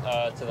shield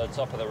to the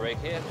top of the rig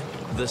here.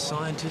 The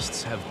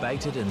scientists have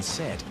baited and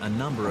set a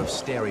number of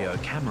stereo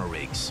camera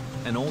rigs,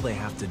 and all they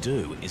have to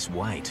do is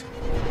wait.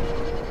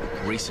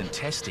 Recent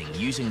testing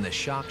using the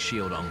shark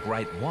shield on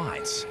great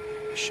whites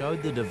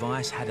showed the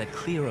device had a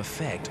clear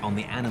effect on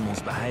the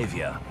animal's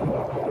behaviour.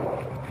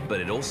 But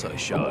it also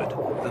showed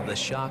that the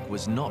shark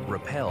was not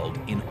repelled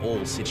in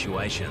all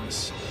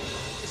situations.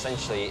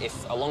 Essentially,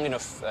 if a long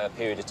enough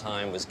period of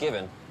time was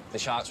given, the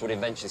sharks would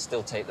eventually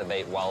still take the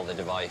bait while the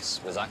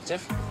device was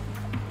active.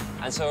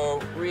 And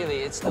so, really,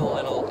 it's still a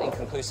little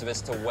inconclusive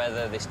as to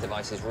whether this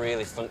device is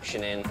really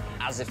functioning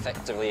as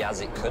effectively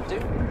as it could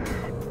do.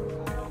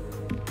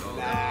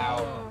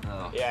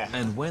 Yeah.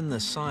 And when the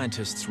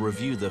scientists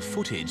review the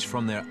footage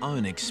from their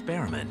own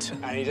experiment...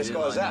 And he just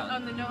goes that.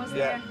 On the nose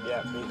Yeah,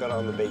 yeah, he got it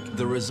on the beak.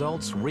 The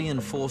results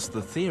reinforce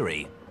the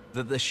theory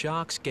that the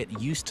sharks get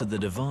used to the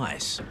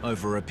device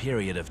over a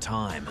period of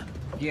time.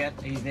 Yeah,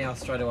 he's now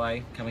straight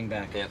away coming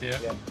back. Yeah.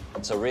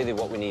 So really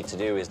what we need to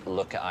do is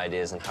look at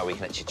ideas and how we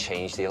can actually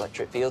change the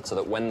electric field so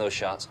that when those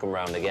sharks come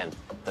round again,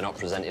 they're not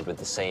presented with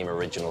the same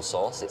original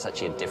source. It's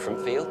actually a different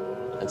field.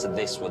 And so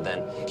this would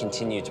then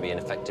continue to be an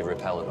effective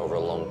repellent over a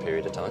long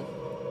period of time.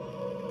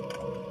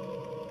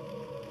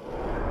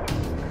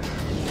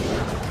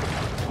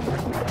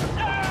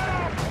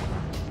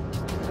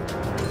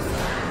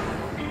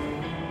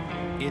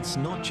 It's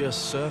not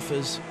just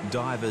surfers,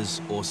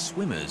 divers or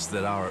swimmers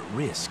that are at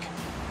risk.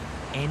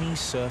 Any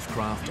surf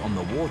craft on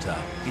the water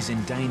is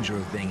in danger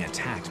of being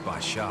attacked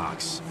by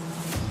sharks.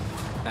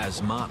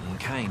 As Martin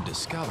Kane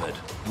discovered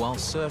while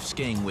surf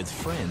skiing with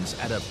friends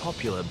at a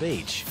popular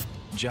beach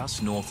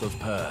just north of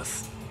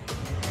Perth.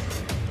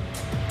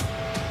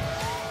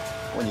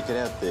 When you get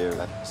out there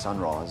at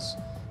sunrise,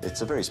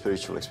 it's a very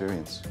spiritual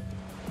experience.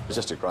 It's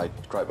just a great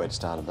way to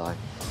start a day.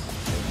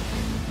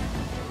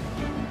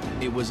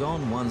 It was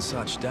on one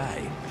such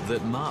day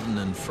that Martin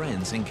and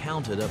friends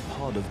encountered a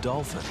pod of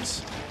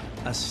dolphins,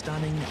 a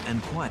stunning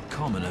and quite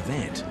common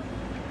event.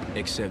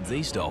 Except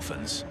these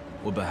dolphins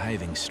were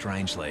behaving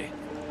strangely.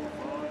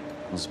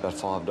 There's about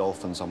 5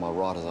 dolphins on my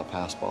right as I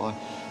passed by.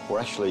 We're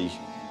actually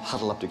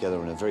huddled up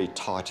together in a very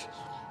tight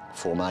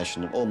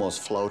formation,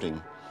 almost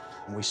floating.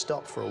 We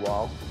stopped for a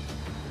while.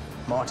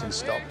 Martin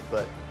stopped,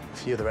 but a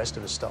few of the rest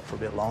of us stopped for a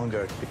bit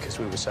longer because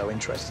we were so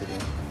interested in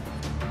it.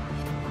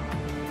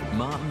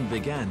 Martin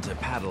began to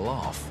paddle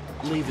off,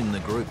 leaving the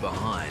group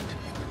behind.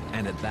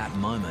 And at that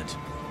moment,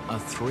 a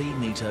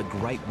 3-metre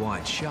great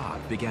white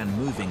shark began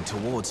moving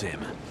towards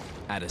him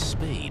at a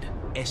speed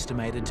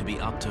estimated to be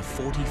up to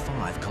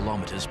 45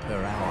 kilometres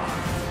per hour.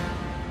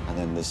 And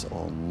then this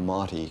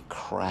almighty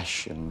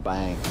crash and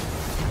bang.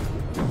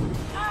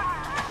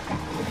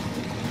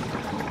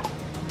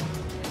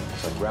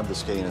 So I grabbed the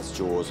ski in its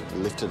jaws,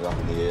 lifted it up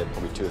in the air,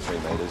 probably 2 or 3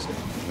 metres, and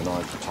then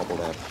I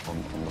toppled out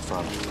on the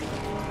front.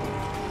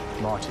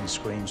 Martin's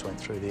screams went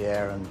through the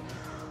air, and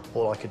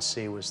all I could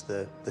see was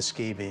the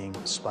ski being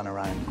spun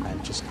around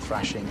and just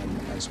thrashing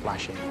and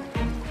splashing.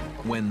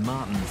 When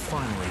Martin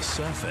finally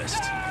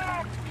surfaced,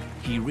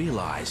 he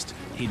realised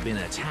he'd been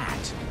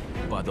attacked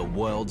by the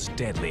world's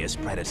deadliest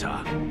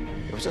predator.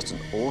 It was just an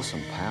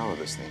awesome power of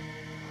this thing.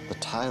 The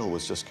tail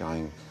was just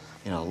going,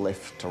 you know,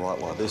 left to right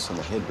like this, and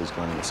the head was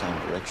going in the same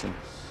direction.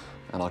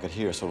 And I could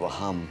hear a sort of a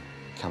hum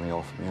coming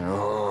off, you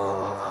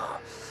know.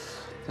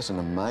 Just an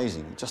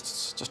amazing,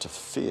 just a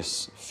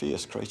fierce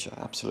creature,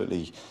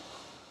 absolutely,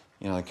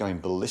 you know, going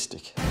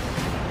ballistic.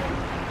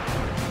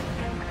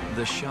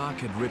 The shark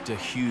had ripped a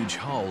huge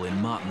hole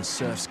in Martin's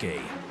surf ski,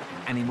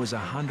 and he was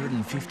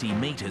 150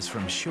 metres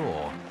from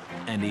shore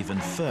and even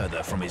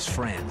further from his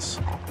friends.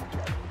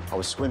 I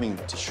was swimming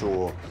to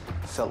shore,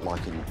 felt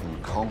like in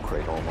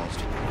concrete almost.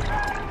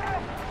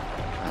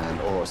 And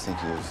all I was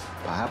thinking of,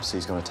 perhaps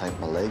he's going to take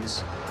my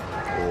legs,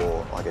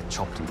 or I get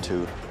chopped in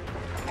two.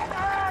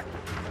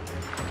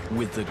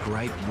 With the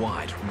great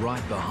white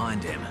right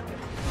behind him,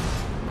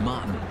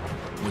 Martin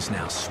was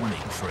now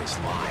swimming for his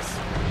life.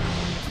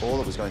 All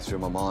that was going through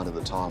my mind at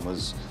the time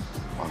was,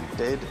 I'm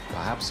dead,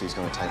 perhaps he's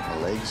going to take my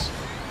legs,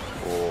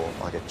 or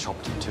I get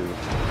chopped in two.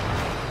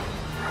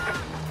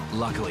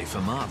 Luckily for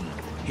Martin,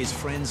 his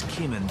friends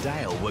Kim and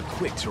Dale were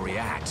quick to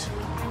react.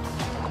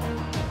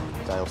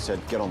 Dale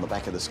said, get on the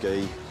back of the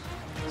ski.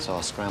 So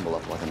I scrambled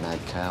up like a mad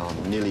cow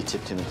and nearly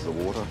tipped him into the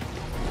water.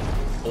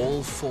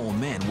 All 4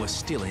 men were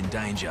still in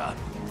danger,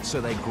 so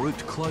they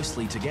grouped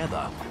closely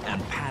together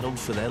and paddled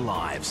for their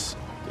lives.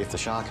 If the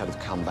shark had have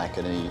come back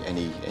in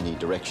any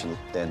direction,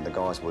 then the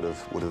guys would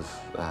have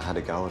had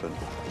a go at it.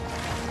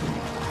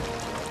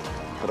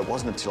 But it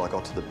wasn't until I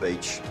got to the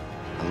beach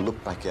and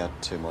looked back out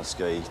to my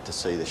ski to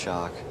see the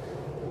shark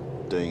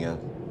doing a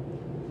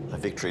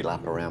victory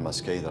lap around my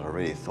ski that I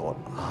really thought,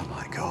 oh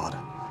my God,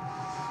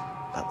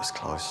 that was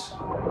close.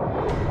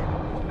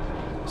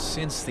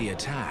 Since the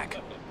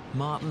attack,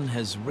 Martin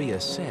has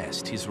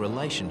reassessed his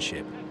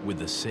relationship with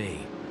the sea.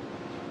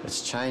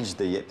 It's changed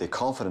the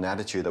confident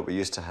attitude that we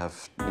used to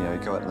have, you know,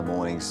 go out in the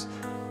mornings,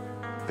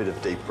 bit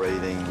of deep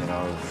breathing, you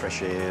know,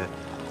 fresh air,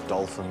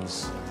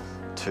 dolphins,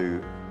 to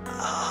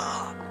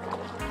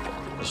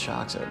the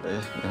sharks out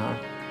there, you know.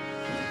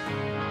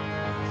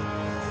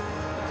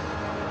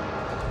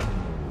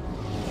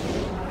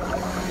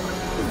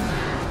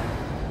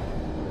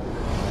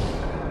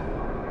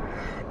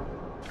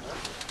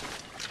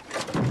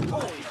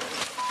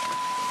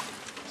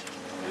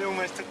 You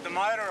almost took the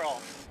motor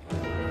off.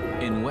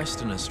 In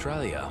Western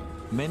Australia,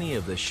 many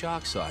of the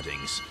shark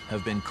sightings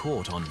have been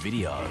caught on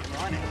video.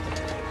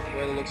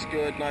 Weather looks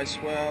good, no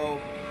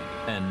swell.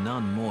 And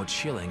none more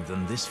chilling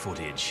than this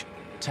footage,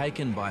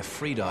 taken by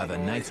freediver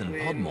Nathan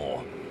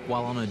Podmore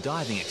while on a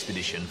diving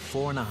expedition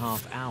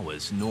 4.5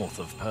 hours north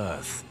of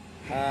Perth.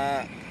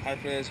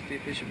 Hopefully there's a few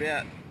fish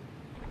about.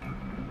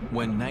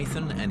 When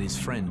Nathan and his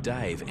friend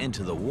Dave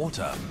enter the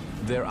water,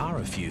 there are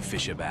a few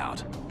fish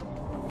about,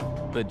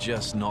 but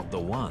just not the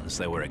ones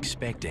they were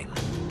expecting.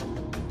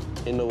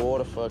 In the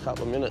water for a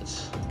couple of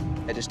minutes.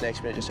 And just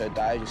next minute, just heard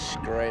Dave just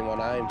scream my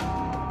name.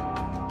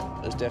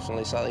 There was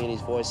definitely something in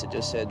his voice that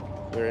just said,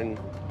 we're in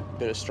a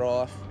bit of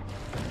strife.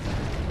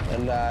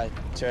 And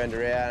turned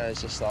around and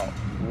it's just like,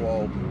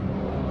 whoa.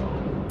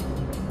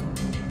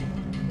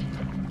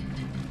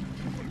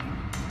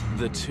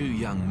 The two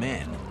young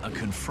men are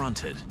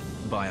confronted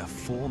by a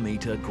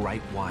 4-metre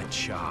great white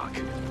shark.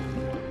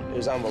 It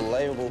was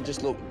unbelievable.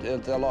 Just look,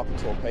 they're like a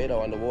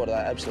torpedo underwater.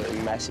 They're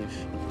absolutely massive.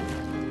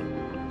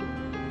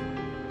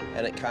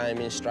 And it came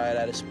in straight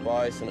at us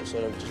both, and it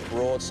sort of just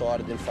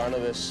broadsided in front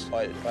of us.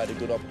 I had a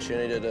good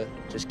opportunity to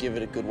just give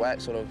it a good whack,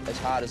 sort of as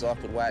hard as I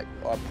could whack.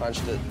 I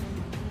punched it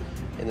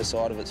in the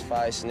side of its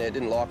face, and it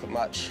didn't like it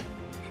much.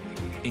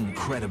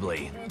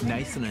 Incredibly,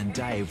 Nathan and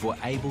Dave were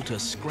able to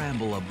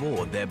scramble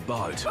aboard their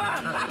boat.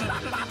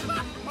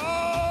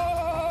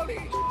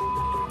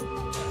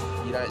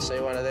 You don't see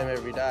one of them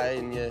every day,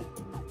 and you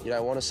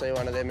don't want to see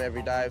one of them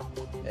every day.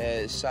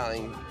 It's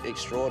something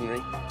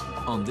extraordinary.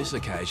 On this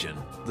occasion,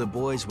 the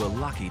boys were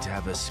lucky to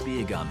have a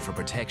spear gun for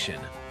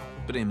protection.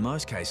 But in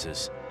most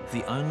cases,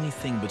 the only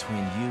thing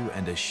between you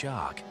and a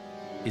shark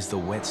is the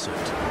wetsuit.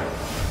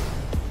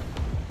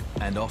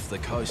 And off the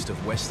coast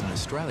of Western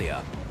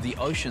Australia, the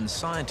ocean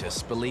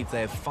scientists believe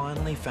they've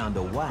finally found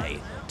a way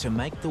to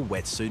make the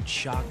wetsuit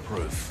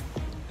shark-proof.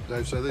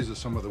 Dave, so these are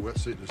some of the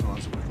wetsuit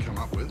designs that we've come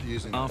up with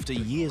using... After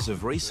years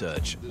of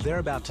research, they're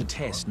about to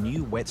test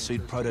new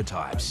wetsuit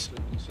prototypes,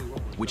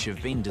 which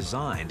have been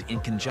designed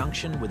in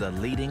conjunction with a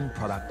leading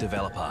product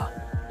developer.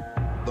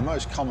 The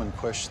most common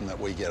question that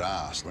we get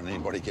asked when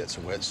anybody gets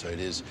a wetsuit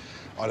is,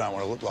 I don't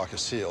want to look like a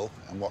seal,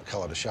 and what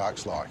colour do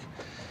sharks like?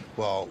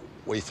 Well,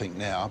 we think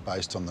now,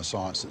 based on the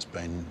science that's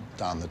been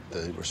done,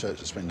 the research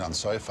that's been done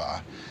so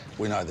far,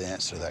 we know the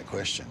answer to that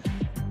question.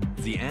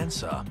 The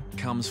answer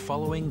comes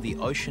following the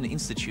Ocean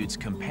Institute's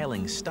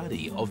compelling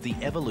study of the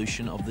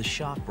evolution of the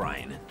shark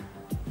brain.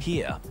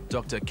 Here,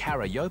 Dr.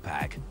 Kara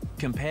Yopak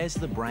compares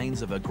the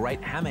brains of a great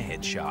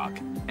hammerhead shark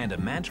and a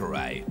manta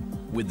ray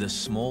with the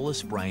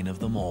smallest brain of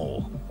them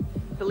all.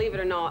 Believe it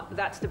or not,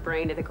 that's the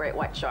brain of the great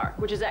white shark,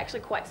 which is actually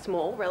quite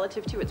small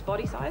relative to its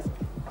body size.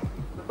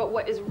 But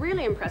what is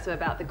really impressive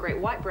about the great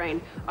white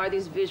brain are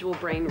these visual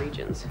brain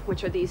regions,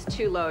 which are these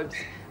two lobes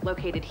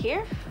located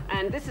here.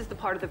 And this is the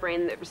part of the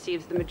brain that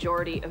receives the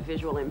majority of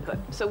visual input.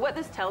 So what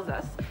this tells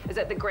us is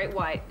that the great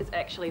white is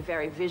actually a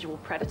very visual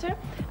predator.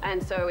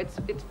 And so it's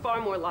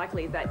far more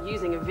likely that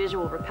using a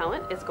visual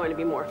repellent is going to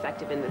be more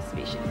effective in this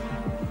species.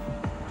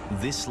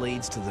 This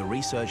leads to the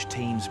research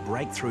team's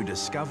breakthrough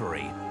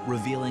discovery,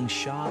 revealing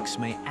sharks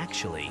may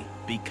actually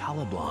be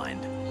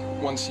colorblind.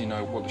 Once you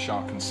know what the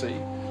shark can see,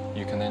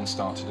 you can then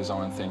start to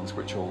design things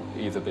which will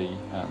either be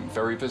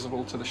very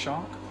visible to the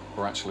shark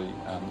or actually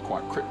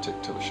quite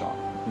cryptic to the shark.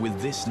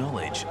 With this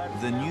knowledge,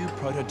 the new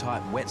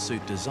prototype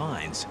wetsuit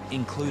designs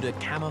include a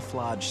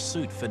camouflage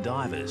suit for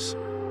divers,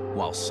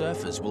 while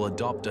surfers will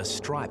adopt a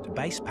striped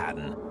base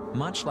pattern,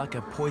 much like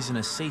a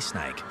poisonous sea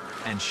snake,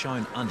 and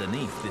shown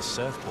underneath this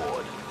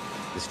surfboard.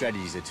 The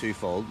strategies are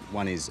twofold.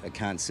 One is a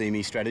can't see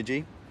me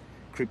strategy,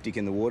 cryptic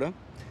in the water,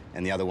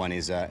 and the other one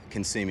is a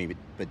can see me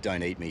but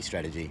don't eat me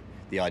strategy.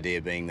 The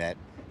idea being that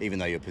even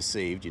though you're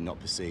perceived, you're not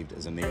perceived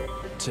as a meal.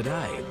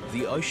 Today,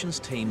 the Oceans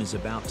team is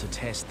about to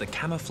test the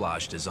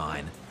camouflage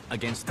design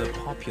against the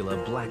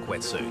popular black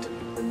wetsuit.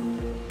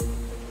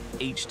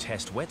 Each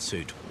test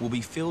wetsuit will be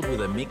filled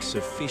with a mix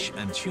of fish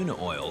and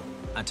tuna oil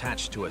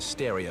attached to a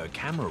stereo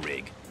camera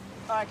rig.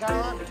 Hi,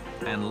 Caroline.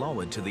 And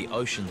lowered to the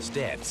ocean's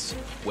depths,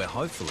 where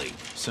hopefully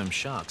some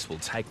sharks will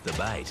take the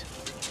bait.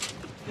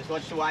 Just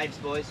watch the waves,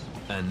 boys.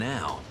 And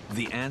now,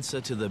 the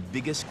answer to the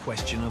biggest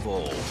question of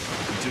all.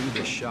 Do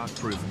the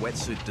shark-proof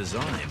wetsuit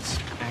designs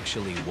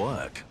actually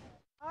work?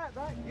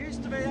 That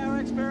used to be our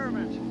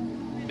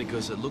experiment.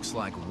 Because it looks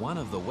like one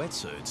of the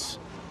wetsuits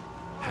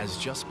has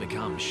just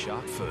become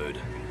shark food.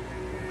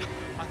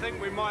 I think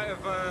we might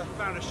have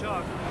found a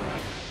shark.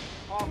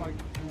 Oh my...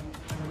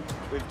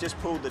 We've just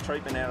pulled the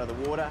treatment out of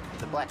the water.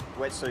 The black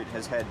wetsuit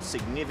has had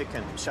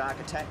significant shark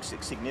attacks,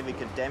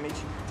 significant damage.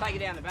 Take it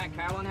down the back,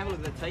 Caroline. Have a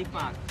look at the teeth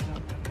mark.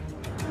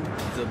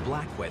 The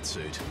black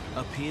wetsuit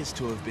appears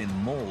to have been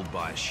mauled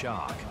by a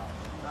shark.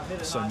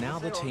 So now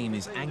the team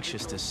is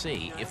anxious to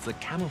see if the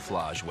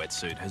camouflage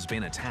wetsuit has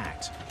been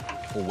attacked,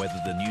 or whether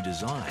the new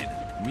design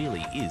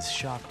really is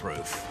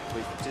shark-proof.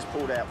 We've just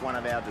pulled out one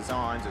of our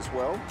designs as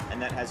well,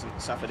 and that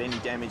hasn't suffered any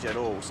damage at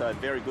all, so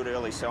very good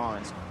early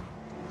signs.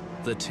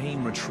 The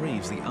team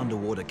retrieves the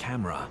underwater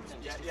camera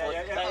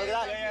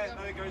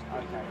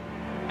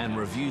and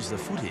reviews the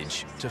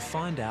foutage to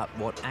find out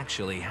what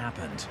actually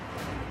happened.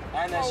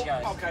 And there she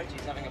goes. Okay.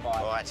 She's having a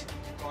bite. Right.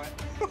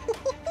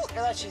 Look at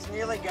that, she's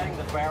nearly getting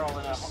the barrel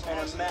in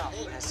her mouth.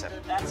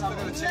 That's a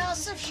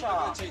massive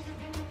shark.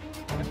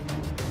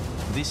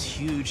 This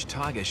huge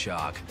tiger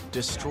shark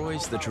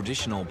destroys the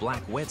traditional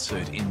black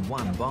wetsuit in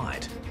one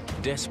bite,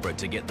 desperate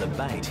to get the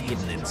bait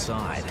hidden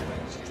inside.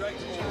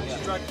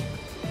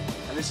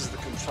 And this is the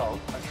control.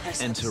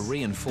 And to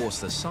reinforce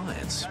the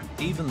science,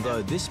 even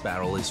though this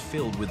barrel is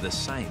filled with the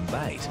same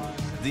bait,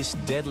 this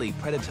deadly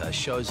predator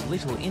shows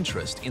little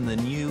interest in the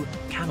new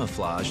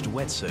camouflaged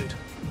wetsuit,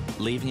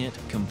 leaving it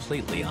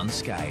completely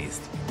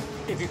unscathed.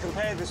 If you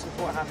compare this with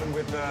what happened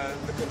with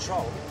the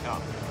control,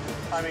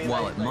 I mean,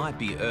 while it might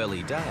be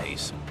early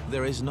days,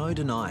 there is no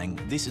denying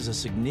this is a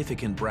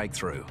significant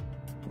breakthrough,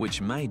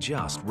 which may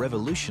just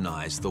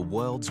revolutionise the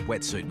world's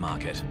wetsuit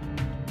market.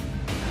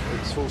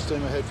 It's full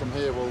steam ahead from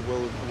here.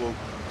 We'll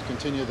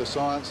continue the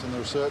science and the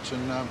research,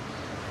 and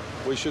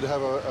we should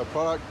have a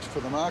product for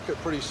the market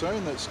pretty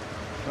soon that's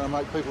going to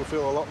make people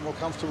feel a lot more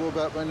comfortable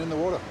about being in the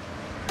water.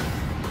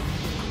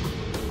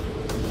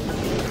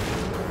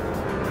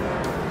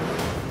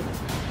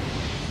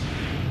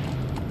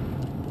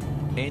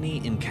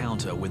 Any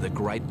encounter with a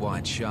great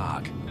white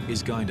shark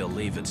is going to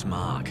leave its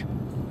mark.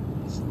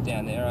 It's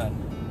down there, right?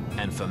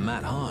 And for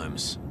Matt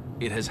Holmes,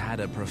 it has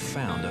had a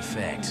profound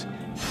effect.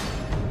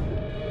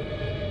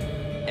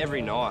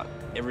 Every night,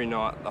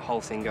 the whole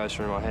thing goes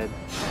through my head.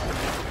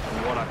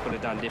 And what I could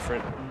have done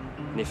different,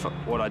 and if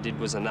what I did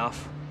was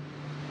enough.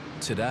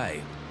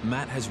 Today,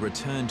 Matt has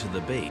returned to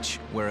the beach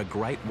where a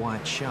great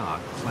white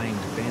shark claimed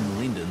Ben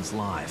Linden's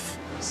life.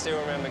 Still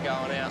remember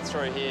going out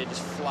through here,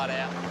 just flat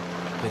out.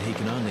 But he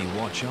can only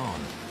watch on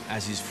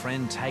as his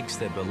friend takes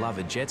their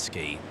beloved jet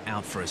ski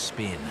out for a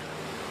spin.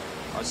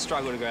 I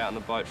struggle to go out on the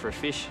boat for a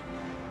fish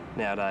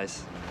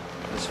nowadays.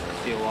 I just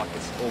feel like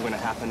it's all going to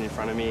happen in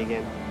front of me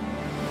again.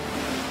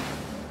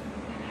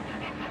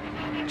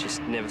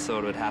 Just never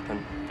thought it would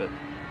happen, but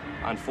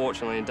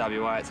unfortunately in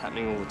WA it's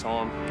happening all the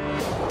time.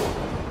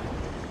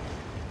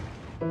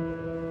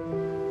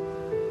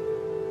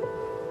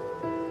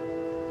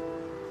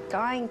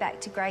 Going back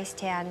to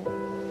Gracetown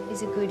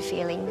is a good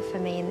feeling for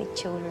me and the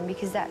children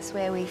because that's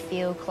where we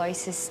feel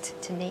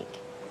closest to Nick.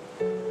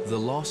 The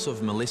loss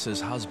of Melissa's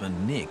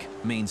husband, Nick,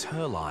 means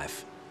her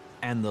life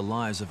and the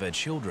lives of her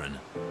children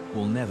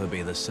will never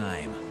be the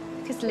same.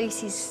 Because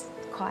Lucy's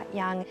quite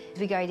young,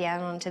 we go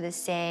down onto the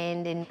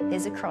sand and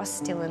there's a cross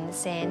still in the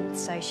sand,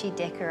 so she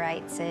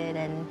decorates it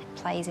and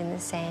plays in the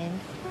sand.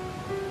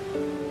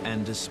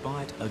 And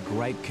despite a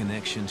great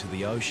connection to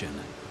the ocean,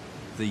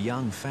 the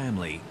young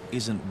family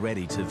isn't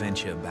ready to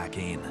venture back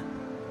in.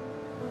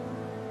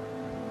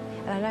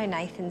 And I know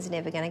Nathan's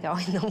never going to go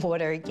in the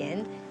water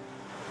again.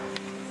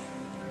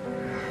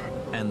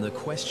 And the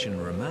question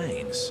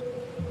remains,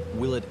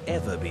 will it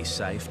ever be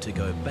safe to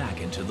go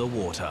back into the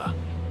water?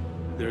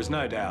 There is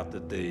no doubt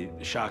that the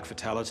shark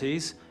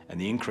fatalities and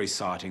the increased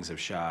sightings of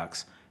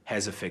sharks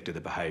has affected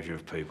the behaviour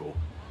of people.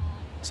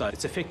 So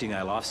it's affecting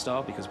our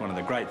lifestyle because one of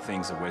the great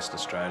things of West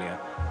Australia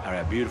are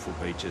our beautiful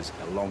beaches,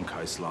 our long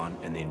coastline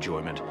and the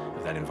enjoyment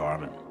of that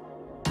environment.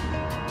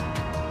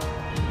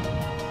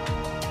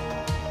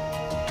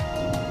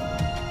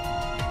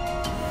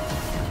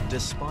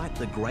 Despite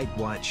the great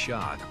white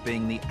shark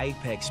being the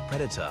apex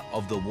predator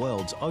of the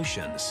world's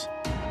oceans,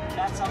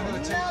 that's a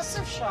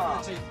massive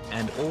shark.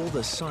 And all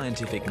the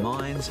scientific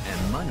minds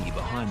and money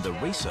behind the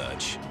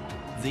research,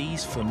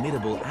 these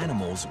formidable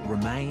animals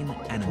remain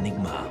an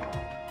enigma.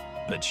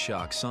 But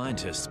shark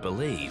scientists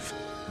believe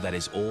that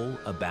is all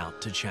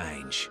about to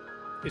change.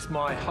 It's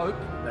my hope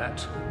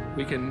that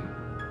we can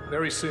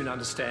very soon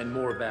understand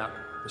more about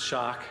the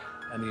shark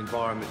and the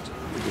environment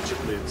in which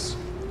it lives.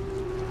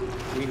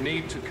 We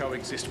need to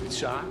coexist with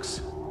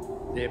sharks.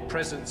 Their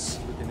presence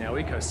within our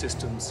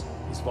ecosystems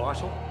is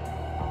vital.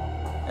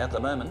 At the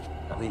moment,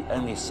 the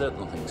only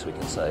certain things we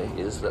can say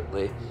is that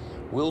there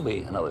will be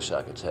another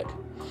shark attack.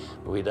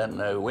 But we don't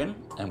know when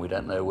and we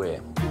don't know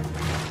where.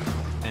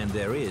 And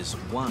there is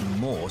one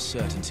more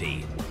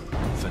certainty.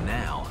 For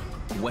now,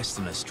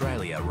 Western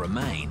Australia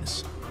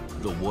remains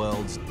the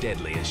world's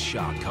deadliest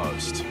shark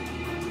coast.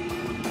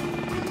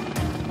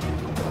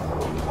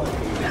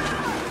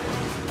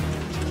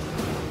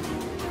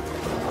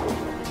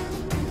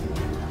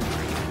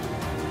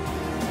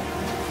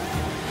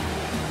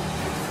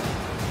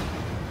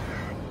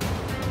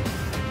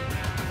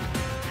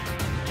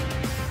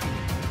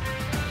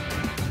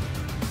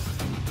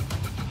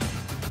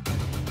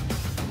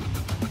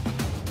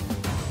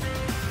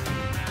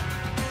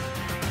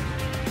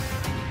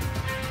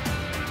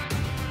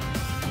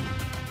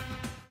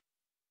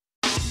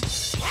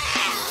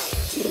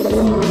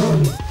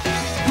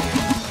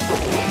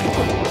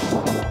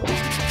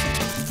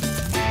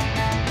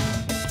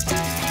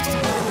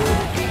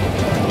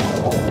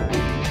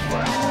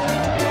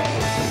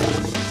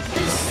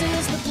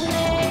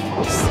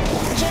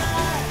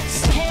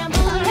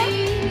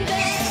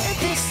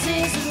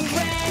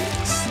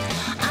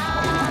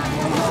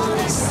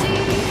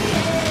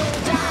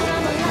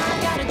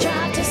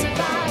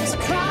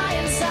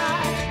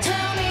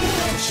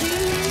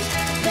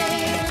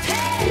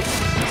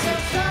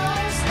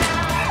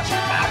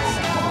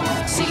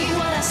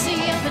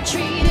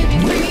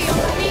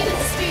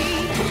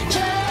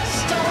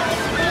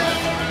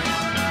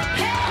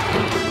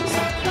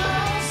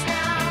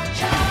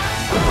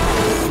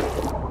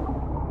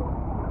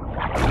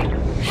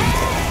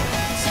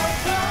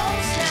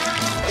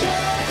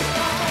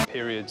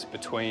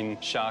 between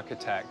shark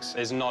attacks.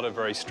 There's not a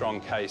very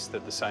strong case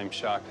that the same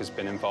shark has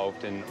been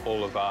involved in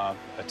all of our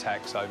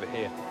attacks over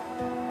here.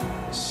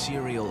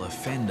 Serial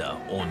offender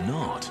or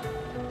not,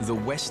 the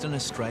Western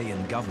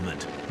Australian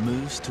government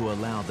moves to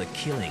allow the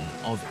killing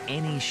of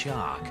any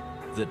shark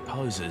that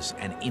poses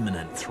an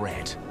imminent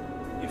threat.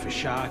 If a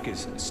shark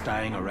is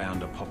staying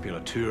around a popular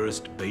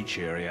tourist beach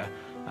area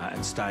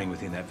and staying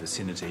within that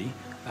vicinity,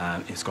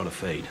 it's got to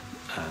feed.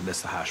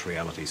 That's the harsh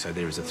reality, so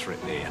there is a threat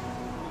there.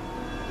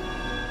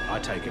 I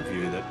take a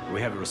view that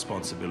we have a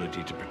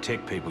responsibility to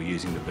protect people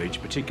using the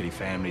beach, particularly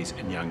families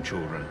and young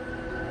children.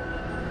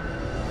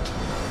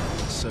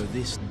 So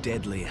this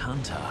deadly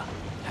hunter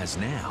has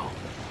now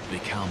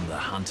become the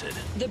hunted.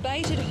 The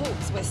baited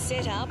hooks were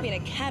set up in a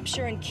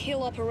capture and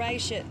kill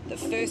operation, the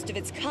first of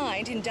its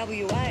kind in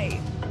WA.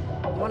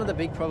 One of the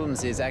big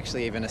problems is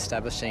actually even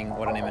establishing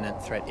what an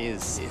imminent threat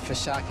is. If a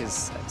shark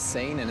is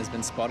seen and has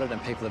been spotted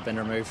and people have been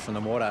removed from the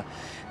water,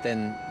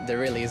 then there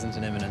really isn't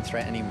an imminent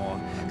threat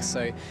anymore.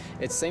 So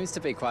it seems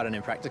to be quite an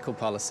impractical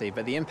policy,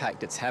 but the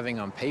impact it's having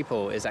on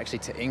people is actually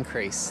to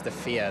increase the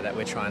fear that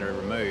we're trying to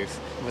remove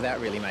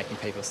without really making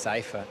people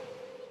safer.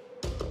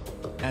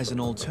 As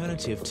an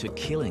alternative to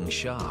killing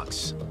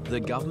sharks, the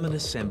government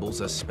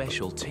assembles a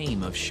special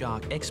team of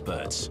shark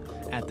experts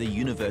at the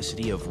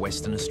University of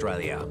Western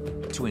Australia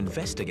to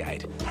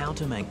investigate how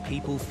to make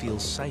people feel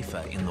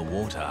safer in the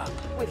water.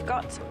 We've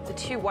got the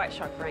 2 white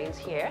shark brains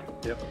here.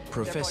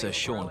 Professor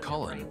Sean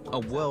Collin, a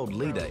world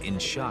leader in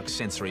shark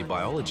sensory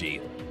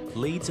biology,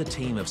 leads a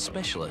team of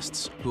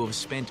specialists who have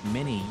spent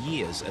many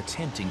years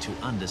attempting to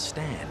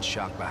understand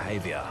shark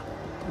behaviour.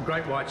 The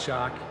great white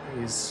shark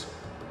is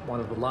one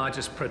of the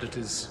largest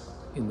predators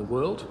in the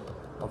world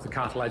of the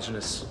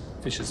cartilaginous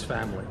fishes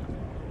family.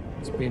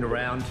 It's been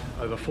around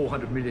over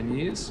 400 million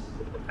years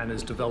and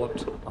has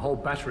developed a whole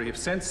battery of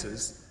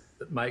sensors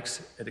that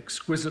makes an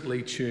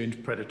exquisitely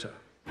tuned predator.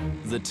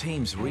 The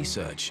team's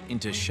research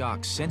into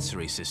shark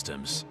sensory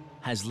systems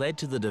has led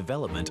to the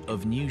development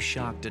of new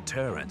shark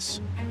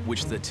deterrents,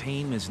 which the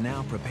team is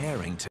now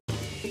preparing to.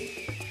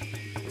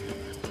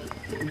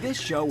 This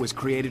show was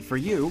created for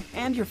you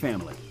and your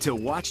family to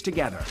watch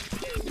together.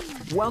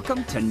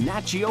 Welcome to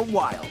Nat Geo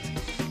Wild.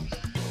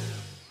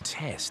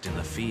 Test in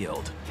the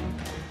field.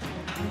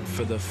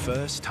 For the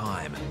first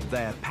time,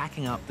 they are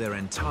packing up their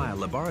entire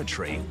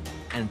laboratory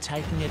and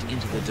taking it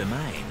into the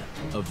domain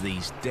of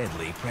these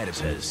deadly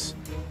predators.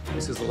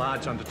 This is a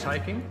large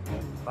undertaking,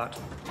 but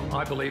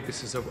I believe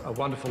this is a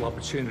wonderful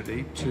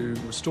opportunity to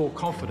restore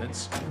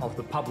confidence of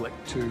the public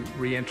to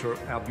re-enter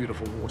our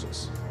beautiful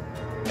waters.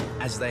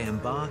 As they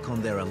embark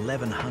on their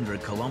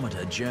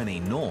 1,100-kilometre journey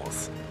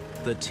north,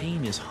 the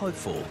team is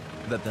hopeful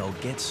that they'll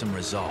get some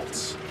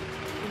results.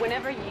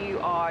 Whenever you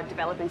are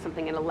developing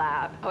something in a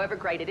lab, however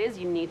great it is,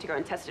 you need to go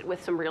and test it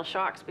with some real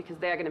sharks because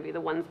they're going to be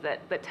the ones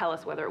that tell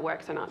us whether it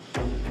works or not.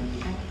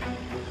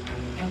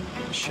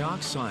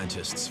 Shark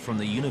scientists from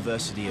the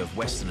University of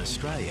Western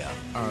Australia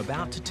are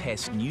about to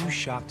test new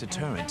shark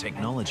deterrent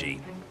technology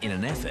in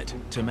an effort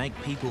to make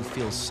people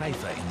feel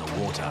safer in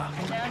the water.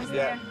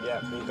 Yeah,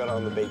 you got it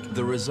on the beak.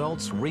 The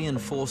results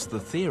reinforce the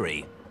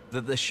theory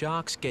that the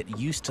sharks get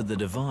used to the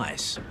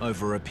device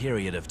over a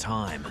period of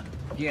time.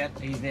 Yeah,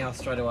 he's now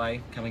straight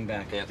away coming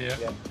back. Yeah.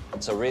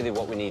 So really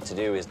what we need to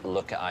do is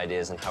look at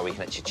ideas and how we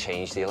can actually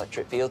change the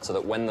electric field so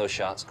that when those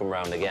sharks come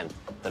round again,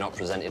 they're not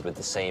presented with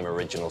the same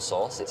original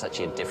source, it's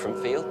actually a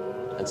different field.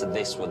 And so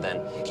this would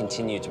then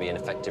continue to be an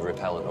effective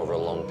repellent over a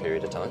long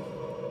period of time.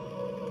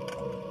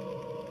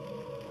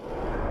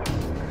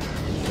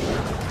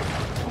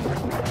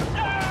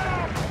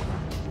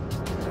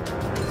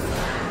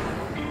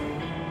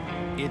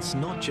 It's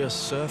not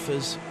just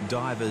surfers,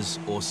 divers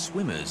or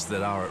swimmers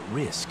that are at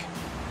risk.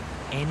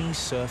 Any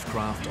surf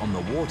craft on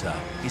the water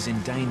is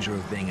in danger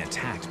of being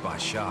attacked by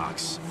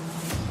sharks.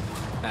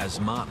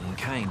 As Martin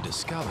Kane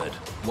discovered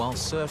while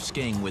surf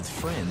skiing with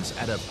friends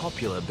at a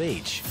popular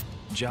beach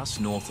just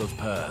north of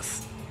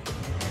Perth.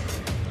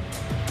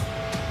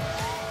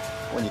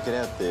 When you get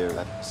out there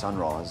at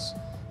sunrise,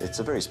 it's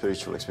a very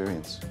spiritual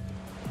experience.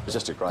 It's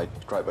just a great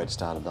way to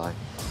start a day.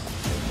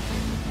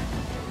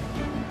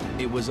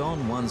 It was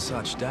on one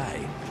such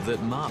day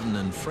that Martin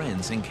and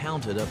friends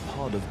encountered a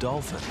pod of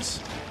dolphins,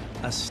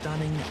 a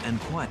stunning and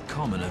quite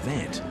common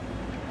event,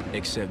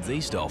 except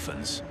these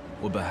dolphins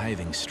were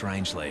behaving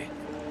strangely.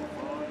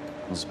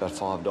 There's about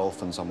 5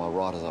 dolphins on my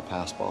right as I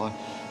passed by.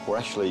 We're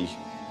actually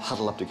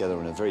huddled up together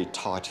in a very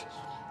tight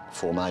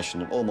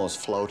formation, almost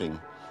floating.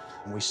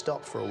 We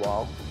stopped for a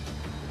while.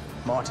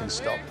 Martin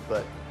stopped,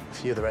 but a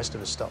few of the rest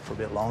of us stopped for a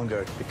bit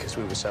longer because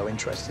we were so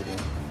interested in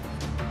it.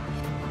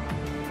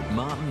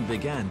 Martin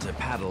began to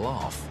paddle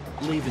off,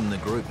 leaving the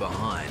group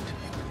behind.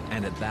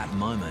 And at that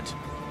moment,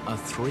 a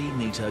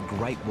 3-metre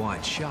great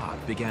white shark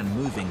began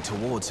moving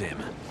towards him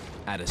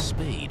at a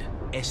speed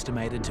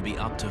estimated to be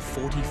up to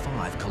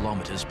 45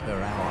 kilometres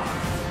per hour.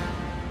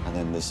 And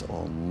then this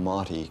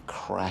almighty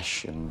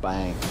crash and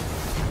bang.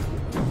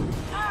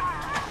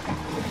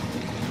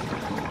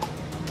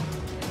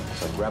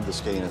 So I grabbed the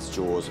ski in its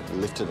jaws,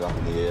 lifted it up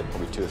in the air,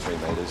 probably 2 or 3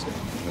 metres,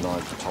 and then I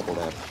toppled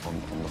out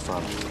on the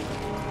front.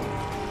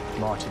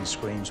 Martin's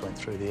screams went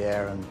through the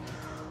air, and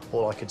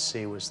all I could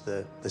see was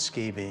the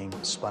ski being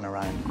spun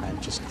around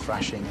and just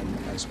thrashing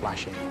and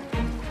splashing.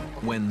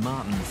 When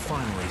Martin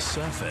finally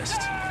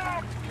surfaced,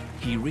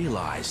 he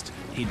realised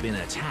he'd been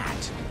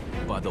attacked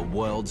by the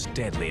world's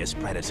deadliest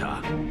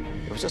predator.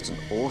 It was just an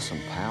awesome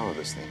power,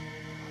 this thing.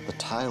 The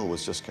tail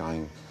was just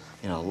going,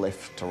 you know,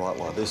 left to right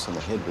like this, and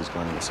the head was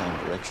going in the same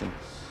direction.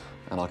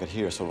 And I could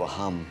hear a sort of a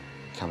hum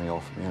coming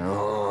off, you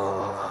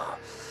know.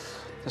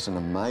 Just an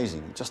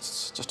amazing,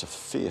 just a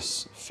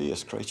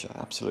fierce creature,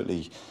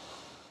 absolutely,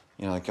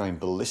 you know, going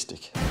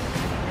ballistic.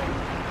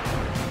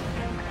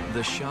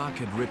 The shark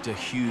had ripped a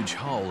huge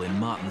hole in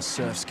Martin's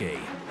surf ski,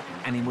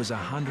 and he was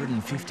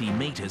 150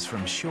 metres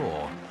from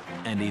shore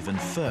and even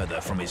further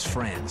from his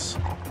friends.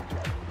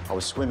 I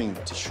was swimming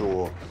to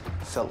shore,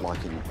 felt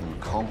like in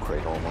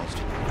concrete almost.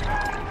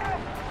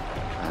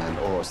 And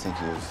all I was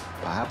thinking of,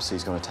 perhaps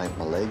he's going to take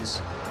my legs,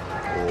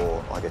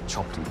 or I get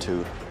chopped in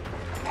two.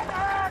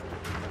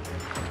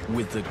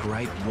 With the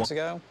great months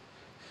ago,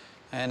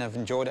 and I've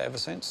enjoyed it ever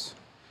since,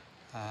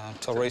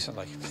 till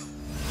recently.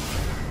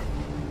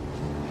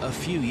 A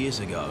few years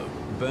ago,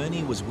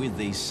 Bernie was with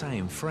these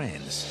same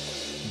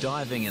friends,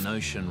 diving an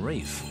ocean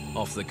reef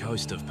off the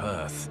coast of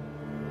Perth.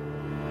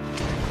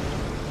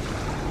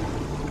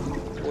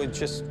 We're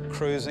just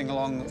cruising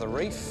along the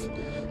reef.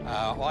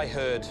 I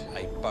heard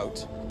a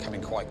boat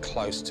coming quite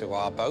close to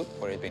our boat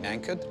where he'd been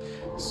anchored.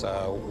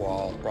 So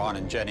while Brian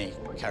and Jenny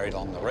carried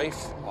on the reef,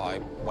 I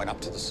went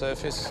up to the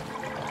surface,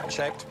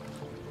 checked,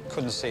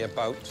 couldn't see a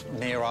boat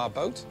near our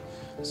boat.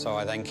 So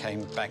I then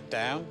came back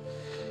down.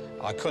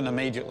 I couldn't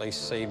immediately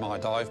see my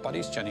dive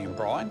buddies, Jenny and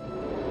Brian.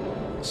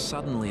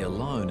 Suddenly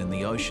alone in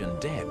the ocean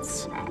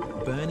depths,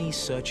 Bernie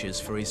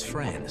searches for his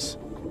friends.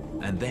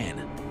 And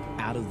then,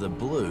 out of the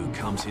blue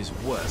comes his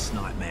worst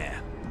nightmare.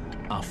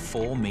 A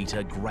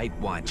 4-metre great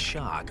white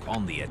shark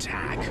on the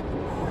attack.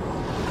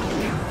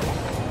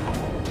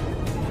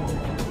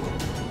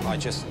 I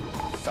just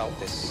felt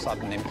this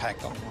sudden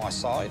impact on my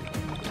side,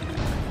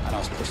 and I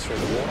was pushed through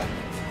the water.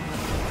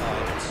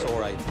 I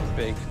saw a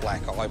big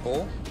black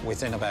eyeball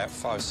within about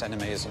 5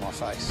 centimetres of my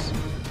face.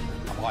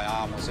 My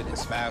arm was in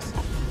its mouth,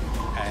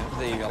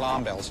 and the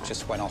alarm bells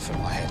just went off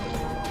in my head.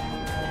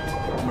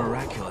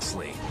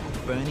 Miraculously,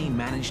 Bernie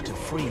managed to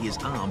free his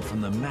arm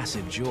from the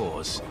massive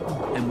jaws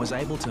and was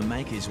able to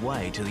make his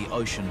way to the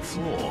ocean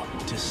floor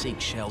to seek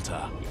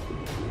shelter.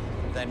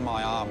 Then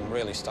my arm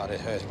really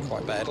started hurting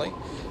quite badly,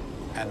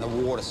 and the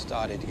water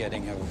started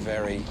getting a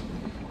very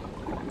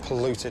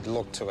polluted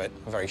look to it,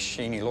 a very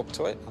sheeny look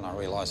to it, and I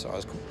realised I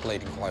was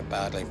bleeding quite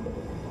badly.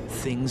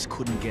 Things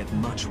couldn't get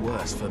much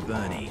worse for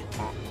Bernie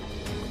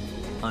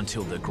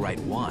until the great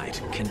white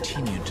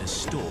continued to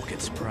stalk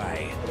its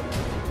prey.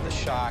 The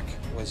shark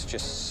was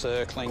just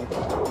circling.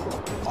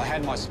 I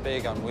had my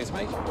spear gun with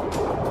me.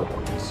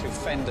 To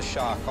fend the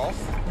shark off,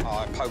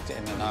 I poked it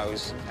in the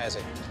nose as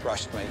it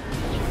brushed me.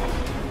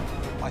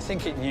 I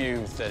think it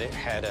knew that it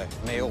had a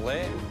meal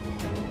there.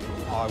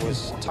 I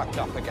was tucked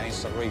up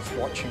against the reef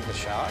watching the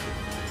shark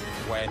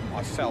when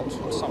I felt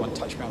someone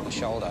touch me on the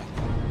shoulder,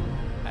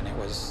 and it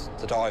was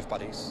the dive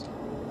buddies.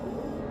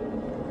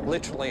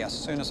 Literally, as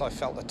soon as I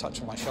felt the touch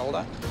on my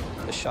shoulder,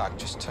 the shark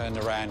just turned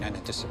around and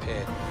it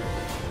disappeared.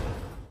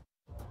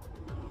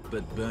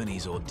 But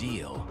Bernie's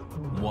ordeal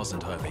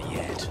wasn't over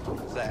yet.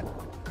 That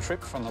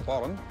trip from the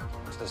bottom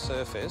to the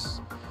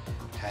surface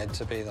had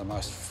to be the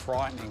most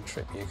frightening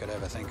trip you could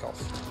ever think of,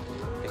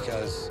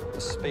 because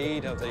the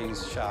speed of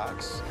these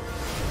sharks,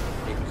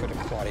 it could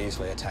have quite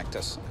easily attacked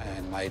us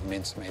and made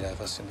mincemeat of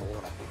us in the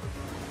water.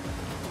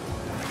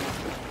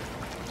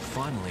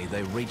 Finally,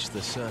 they reached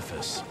the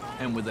surface,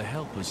 and with the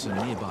help of some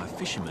nearby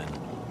fishermen,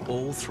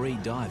 all 3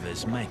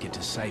 divers make it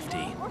to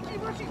safety.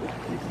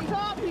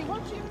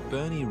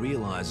 Bernie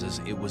realises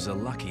it was a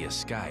lucky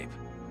escape.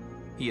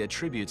 He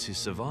attributes his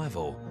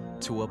survival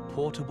to a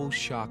portable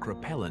shark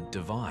repellent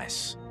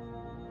device.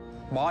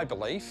 My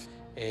belief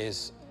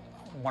is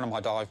one of my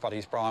dive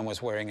buddies, Brian,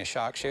 was wearing a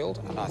shark shield,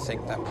 and I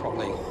think that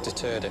probably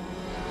deterred it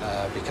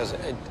because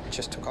it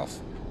just took off.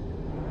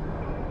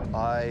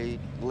 I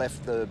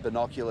left the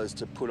binoculars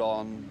to put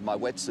on my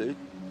wetsuit.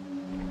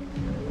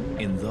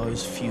 In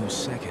those few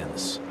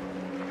seconds,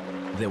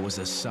 there was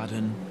a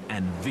sudden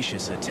and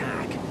vicious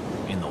attack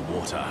in the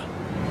water.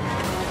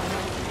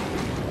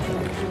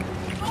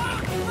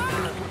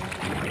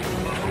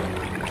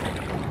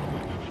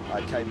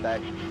 I came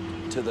back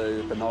to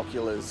the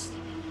binoculars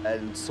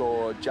and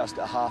saw just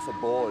a half a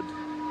board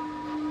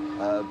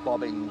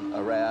bobbing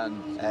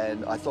around,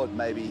 and I thought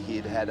maybe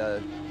he'd had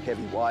a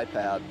heavy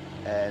wipeout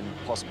and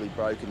possibly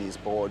broken his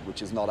board,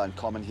 which is not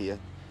uncommon here,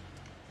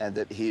 and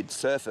that he'd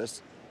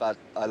surfaced, but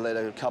I let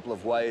a couple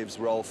of waves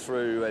roll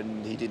through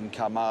and he didn't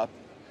come up,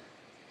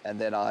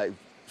 and then I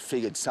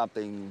figured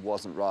something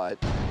wasn't right.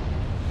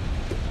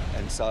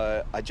 And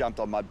so I jumped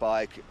on my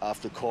bike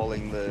after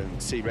calling the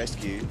sea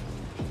rescue.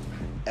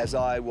 As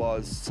I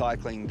was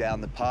cycling down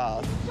the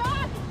path,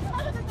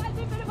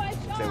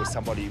 there was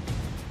somebody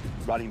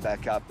running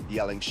back up,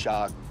 yelling,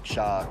 "Shark,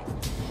 shark."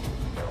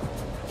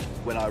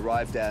 When I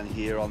arrived down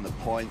here on the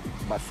point,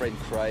 my friend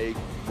Craig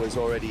was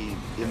already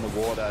in the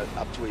water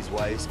up to his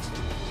waist.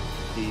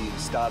 He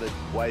started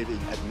waving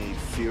at me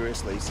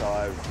furiously, so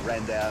I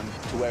ran down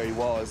to where he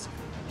was.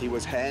 He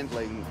was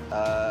handling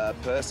a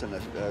person,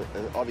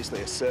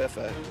 obviously a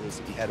surfer.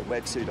 He had a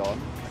wetsuit on,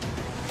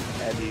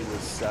 and he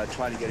was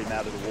trying to get him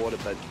out of the water,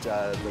 but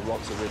the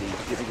rocks are really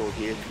difficult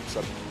here.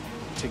 So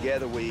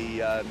together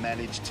we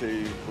managed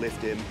to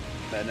lift him,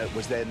 and it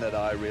was then that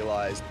I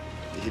realised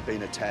he'd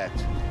been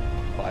attacked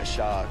by a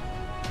shark.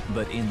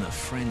 But in the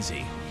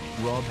frenzy,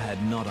 Rob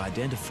had not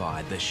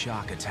identified the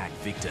shark attack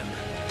victim.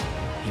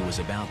 He was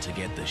about to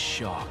get the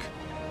shock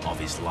of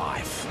his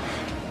life.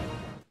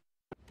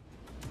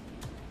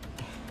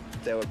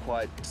 There were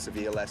quite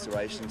severe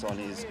lacerations on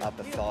his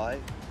upper thigh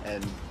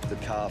and the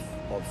calf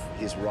of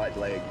his right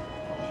leg.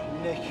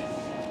 Nick.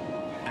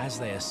 As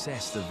they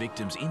assess the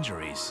victim's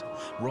injuries,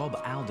 Rob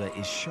Alder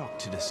is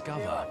shocked to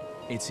discover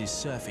it's his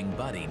surfing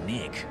buddy,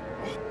 Nick.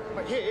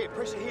 Here,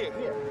 pressure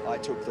here. I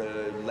took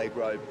the leg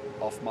rope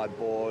off my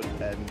board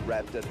and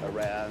wrapped it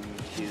around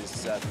his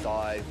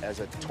thigh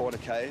as a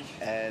tourniquet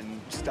and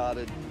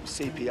started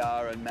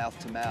CPR and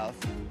mouth-to-mouth.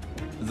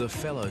 The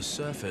fellow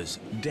surfers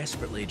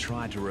desperately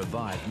tried to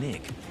revive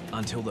Nick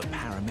until the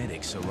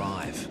paramedics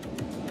arrive.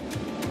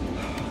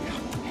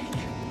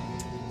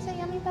 Is that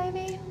yummy,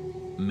 baby?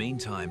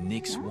 Meantime,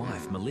 Nick's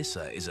wife,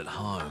 Melissa, is at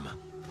home,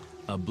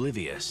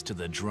 oblivious to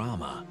the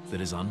drama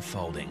that is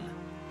unfolding.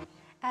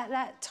 At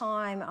that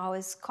time, I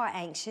was quite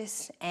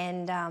anxious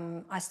and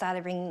I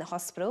started ringing the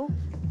hospital.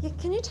 Yeah,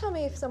 can you tell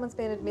me if someone's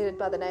been admitted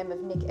by the name of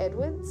Nick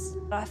Edwards?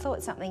 I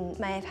thought something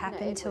may have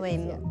happened to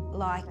him,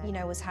 like, you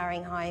know, was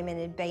hurrying home and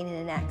had been in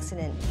an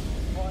accident.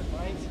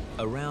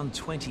 Around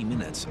 20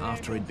 minutes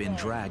after he'd been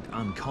dragged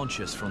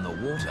unconscious from the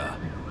water,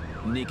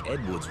 Nick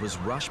Edwards was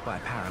rushed by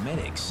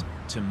paramedics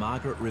to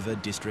Margaret River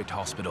District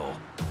Hospital.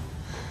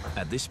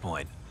 At this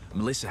point,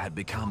 Melissa had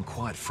become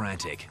quite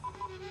frantic.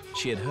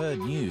 She had heard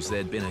news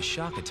there'd been a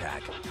shark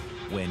attack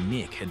where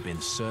Nick had been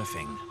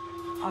surfing.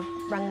 I've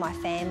rung my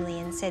family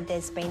and said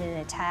there's been an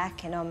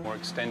attack and I'm... More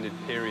extended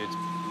periods.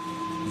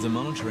 The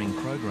monitoring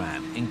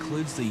program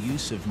includes the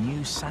use of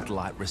new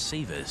satellite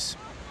receivers,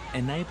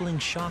 enabling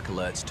shark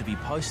alerts to be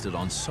posted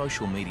on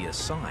social media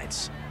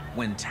sites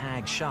when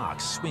tagged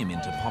sharks swim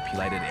into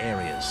populated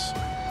areas.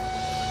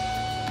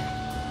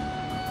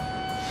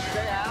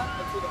 Stay out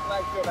until the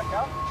flags go back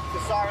up. The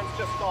siren's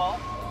just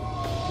gone.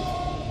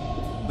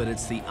 But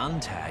it's the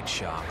untagged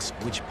sharks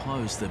which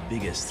pose the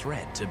biggest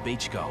threat to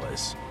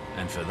beachgoers.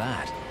 And for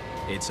that,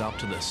 it's up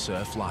to the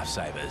surf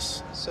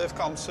lifesavers.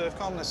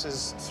 Surfcom, this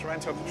is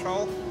Sorrento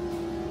Patrol.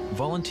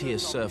 Volunteer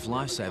surf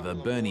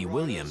lifesaver Bernie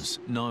Williams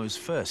knows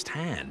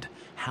firsthand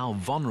how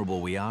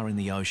vulnerable we are in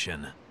the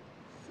ocean.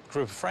 A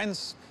group of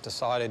friends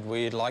decided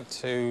we'd like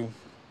to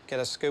get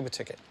a scuba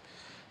ticket.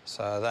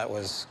 So that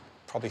was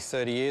probably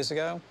 30 years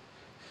ago,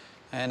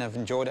 and I've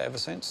enjoyed it ever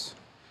since,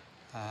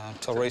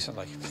 till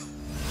recently.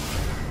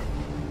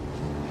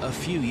 A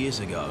few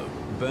years ago,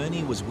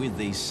 Bernie was with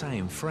these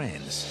same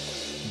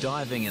friends,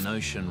 diving an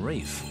ocean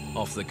reef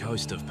off the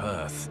coast of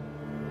Perth.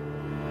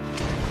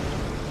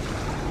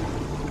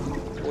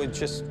 We're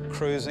just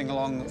cruising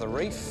along the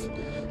reef.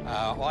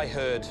 I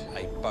heard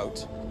a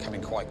boat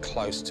coming quite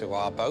close to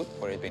our boat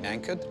where he'd been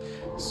anchored.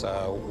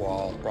 So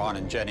while Brian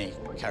and Jenny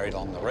carried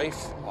on the reef,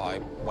 I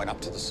went up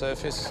to the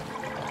surface,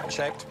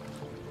 checked,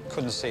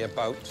 couldn't see a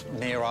boat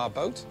near our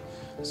boat.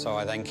 So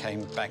I then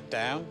came back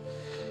down.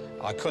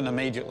 I couldn't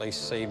immediately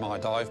see my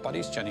dive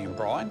buddies, Jenny and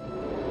Brian.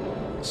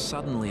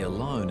 Suddenly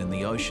alone in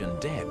the ocean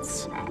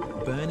depths,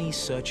 Bernie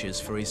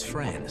searches for his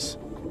friends.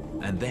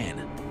 And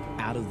then,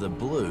 out of the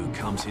blue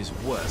comes his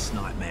worst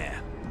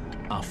nightmare.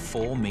 A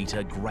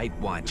 4-metre great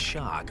white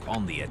shark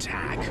on the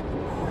attack.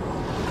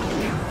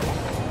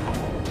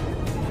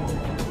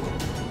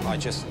 I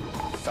just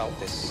felt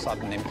this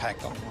sudden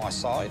impact on my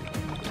side,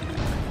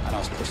 and I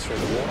was pushed through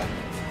the water.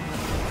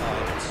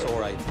 I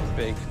saw a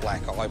big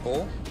black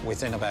eyeball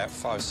within about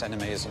 5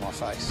 centimetres of my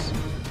face.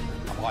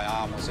 My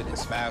arm was in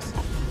its mouth,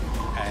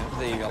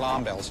 and the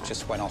alarm bells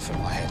just went off in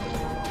my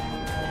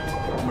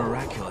head.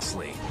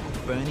 Miraculously,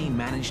 Bernie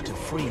managed to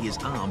free his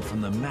arm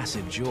from the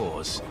massive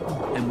jaws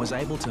and was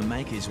able to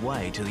make his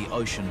way to the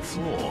ocean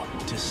floor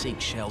to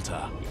seek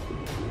shelter.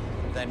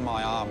 Then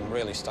my arm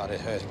really started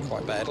hurting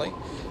quite badly,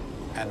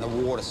 and the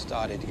water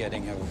started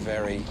getting a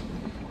very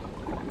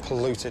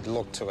polluted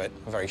look to it,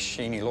 a very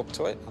sheeny look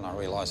to it, and I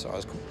realised that I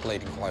was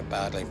bleeding quite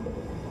badly.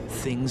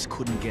 Things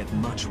couldn't get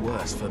much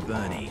worse for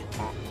Bernie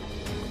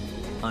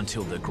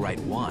until the great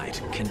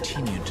white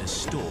continued to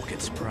stalk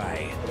its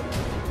prey.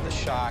 The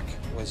shark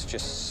was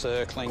just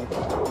circling.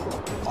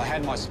 I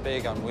had my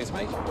spear gun with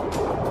me.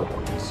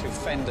 To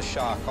fend the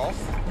shark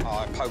off,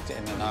 I poked it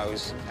in the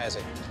nose as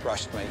it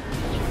brushed me.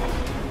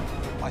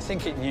 I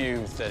think it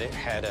knew that it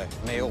had a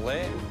meal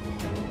there.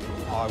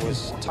 I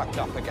was tucked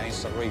up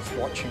against the reef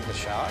watching the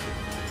shark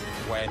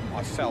when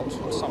I felt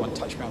someone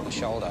touch me on the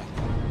shoulder,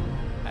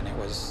 and it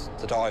was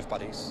the dive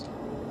buddies.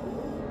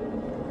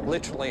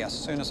 Literally, as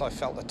soon as I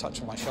felt the touch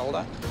on my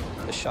shoulder,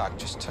 the shark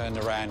just turned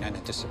around and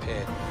it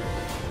disappeared.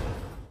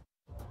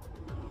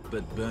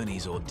 but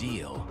Bernie's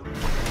ordeal.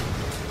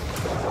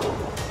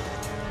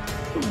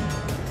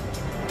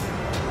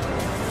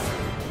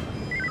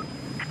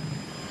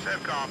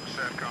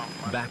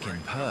 Back in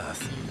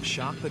Perth,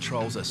 shark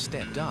patrols are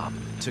stepped up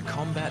to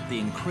combat the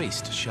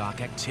increased shark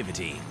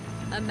activity.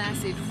 A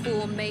massive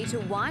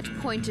 4-metre white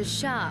pointer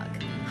shark,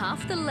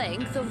 half the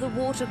length of the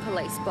water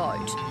police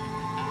boat.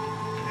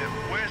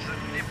 Where's the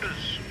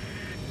nippers?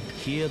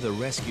 Here, the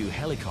rescue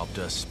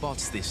helicopter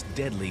spots this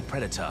deadly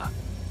predator,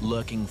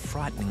 lurking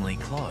frighteningly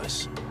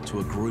close to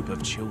a group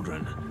of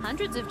children.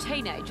 Hundreds of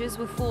teenagers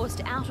were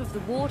forced out of the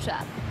water.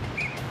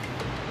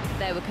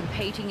 They were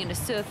competing in a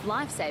surf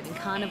lifesaving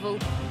carnival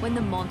when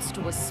the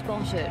monster was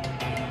spotted.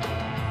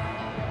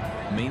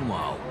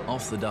 Meanwhile,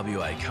 off the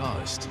WA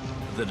coast,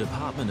 the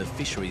Department of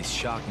Fisheries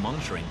Shark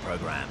Monitoring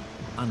Program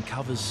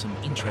uncovers some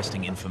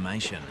interesting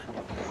information.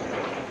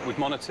 We've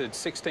monitored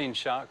 16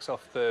 sharks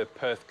off the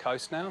Perth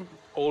coast now.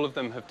 All of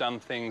them have done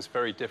things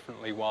very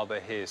differently while they're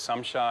here.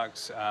 Some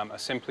sharks are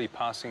simply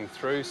passing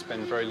through,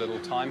 spend very little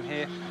time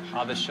here.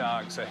 Other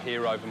sharks are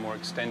here over more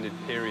extended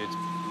periods.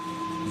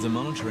 The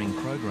monitoring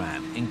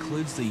program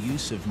includes the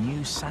use of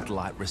new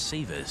satellite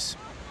receivers,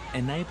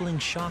 enabling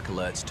shark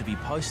alerts to be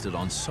posted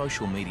on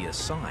social media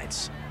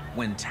sites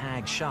when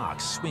tagged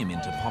sharks swim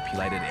into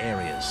populated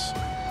areas.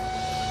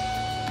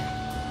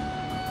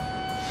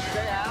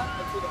 Stay out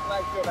until the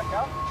flags go back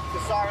up. The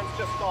siren's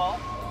just gone.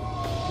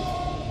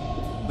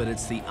 But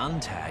it's the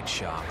untagged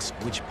sharks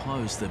which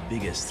pose the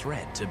biggest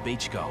threat to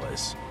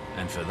beachgoers.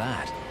 And for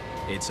that,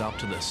 it's up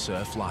to the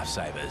surf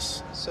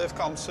lifesavers.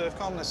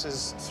 Surfcom, this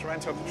is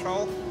Sorrento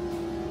Patrol.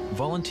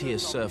 Volunteer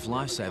surf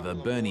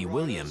lifesaver Bernie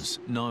Williams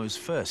knows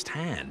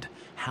firsthand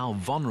how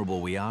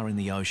vulnerable we are in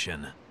the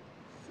ocean.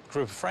 A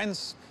group of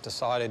friends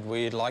decided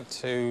we'd like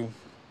to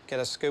get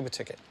a scuba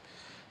ticket.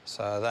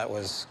 So that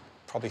was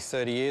probably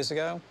 30 years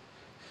ago,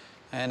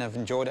 and I've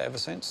enjoyed it ever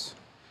since,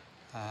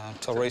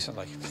 till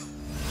recently.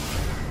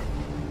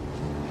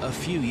 A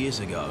few years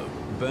ago,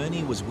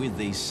 Bernie was with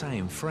these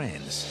same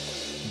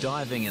friends,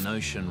 diving an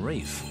ocean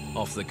reef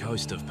off the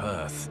coast of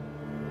Perth.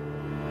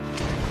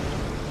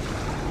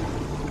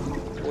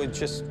 We're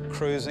just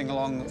cruising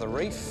along the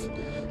reef.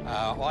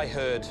 I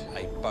heard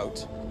a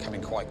boat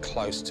coming quite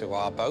close to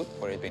our boat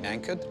where it had been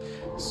anchored.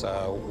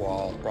 So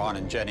while Brian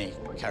and Jenny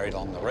carried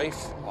on the reef,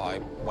 I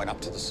went up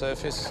to the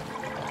surface,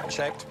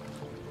 checked,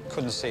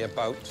 couldn't see a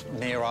boat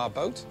near our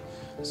boat.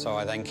 So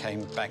I then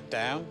came back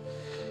down.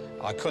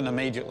 I couldn't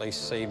immediately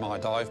see my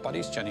dive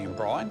buddies, Jenny and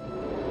Brian.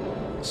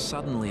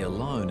 Suddenly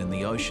alone in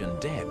the ocean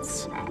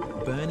depths,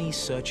 Bernie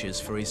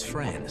searches for his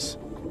friends.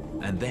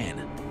 And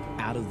then,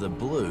 out of the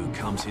blue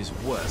comes his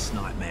worst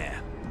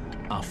nightmare.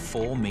 A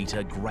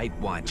 4-metre great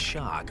white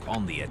shark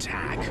on the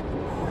attack.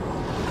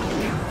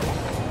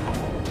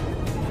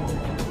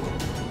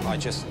 I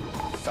just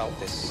felt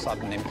this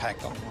sudden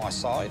impact on my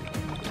side,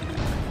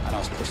 and I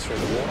was pushed through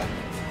the water.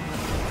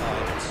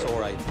 I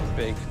saw a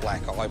big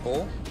black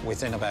eyeball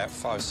within about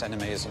 5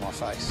 centimetres of my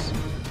face.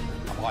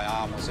 My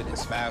arm was in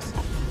its mouth,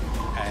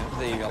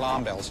 and the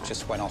alarm bells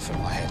just went off in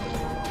my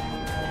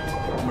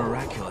head.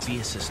 Miraculous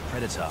fiercest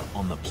predator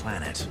on the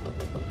planet.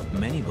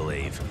 Many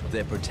believe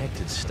their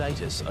protected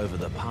status over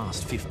the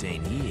past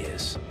 15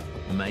 years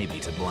may be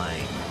to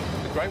blame.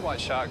 The great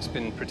white shark's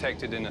been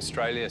protected in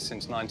Australia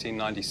since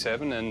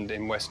 1997 and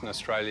in Western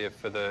Australia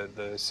for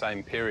the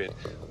same period.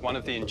 One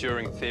of the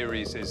enduring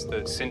theories is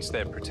that since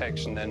their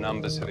protection, their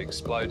numbers have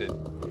exploded.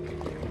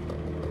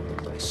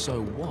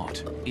 So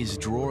what is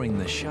drawing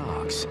the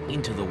sharks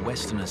into the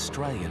Western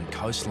Australian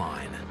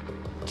coastline?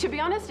 To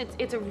be honest,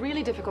 it's a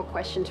really difficult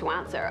question to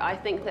answer. I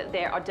think that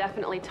there are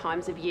definitely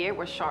times of year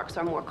where sharks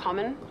are more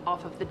common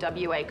off of the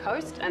WA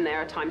coast, and there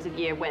are times of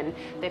year when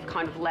they've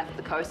kind of left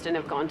the coast and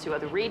have gone to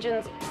other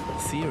regions.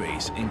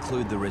 Theories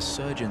include the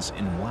resurgence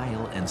in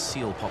whale and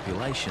seal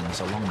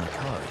populations along the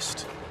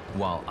coast,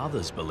 while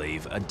others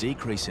believe a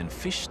decrease in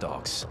fish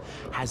stocks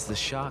has the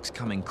sharks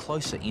coming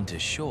closer into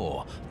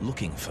shore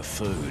looking for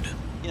food.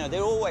 You know,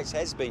 there always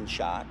has been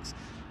sharks,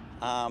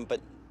 but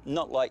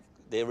not like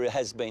there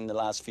has been the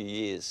last few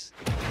years.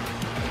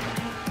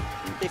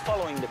 They're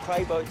following the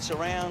prey boats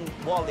around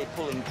while they're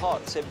pulling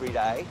pots every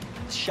day.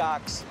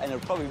 Sharks, and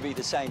it'll probably be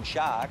the same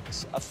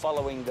sharks, are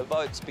following the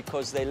boats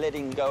because they're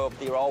letting go of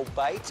their old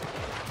bait,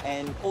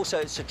 and also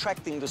it's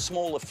attracting the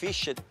smaller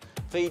fish at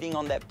feeding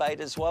on that bait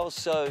as well,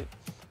 so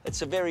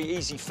it's a very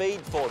easy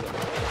feed for them.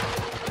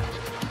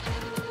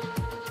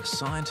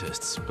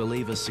 Scientists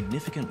believe a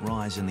significant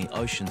rise in the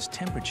ocean's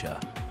temperature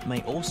may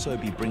also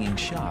be bringing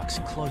sharks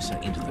closer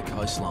into the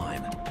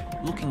coastline,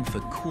 looking for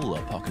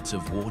cooler pockets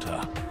of water.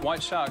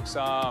 White sharks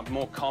are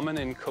more common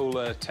in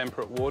cooler,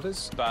 temperate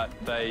waters, but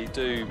they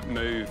do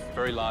move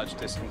very large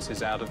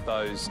distances out of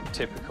those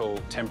typical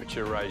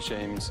temperature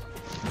regimes.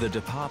 The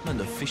Department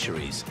of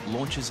Fisheries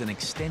launches an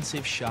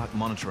extensive shark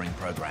monitoring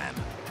program,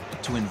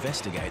 to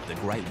investigate the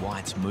great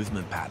white's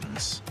movement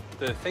patterns.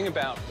 The thing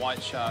about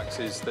white sharks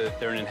is that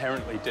they're an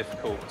inherently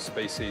difficult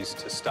species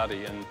to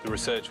study, and the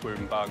research we're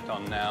embarked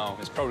on now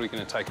is probably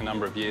going to take a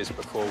number of years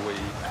before we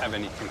have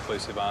any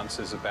conclusive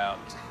answers about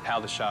how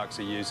the sharks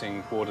are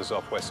using waters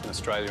off Western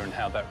Australia and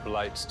how that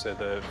relates to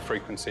the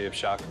frequency of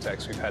shark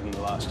attacks we've had in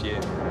the last year.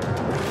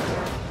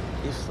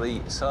 If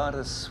the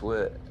scientists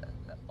were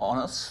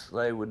honest,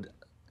 they would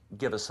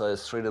give us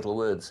those three little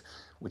words,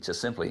 which are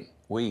simply,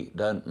 we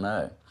don't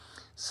know.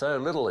 So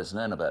little is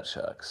known about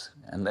sharks,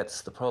 and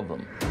that's the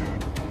problem.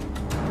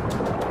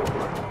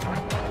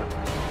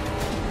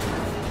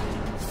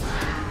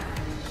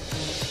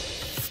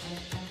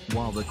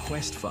 While the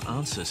quest for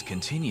answers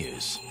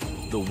continues,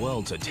 the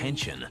world's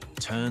attention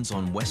turns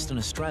on Western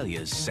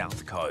Australia's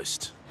south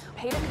coast.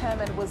 Peter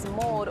Kerman was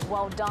moored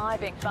while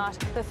diving, but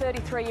the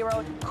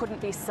 33-year-old couldn't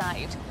be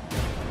saved.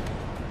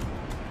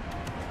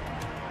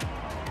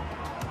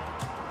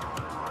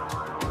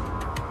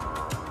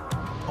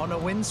 On a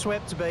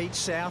windswept beach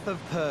south of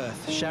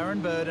Perth,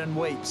 Sharon Burden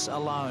weeps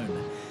alone.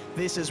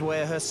 This is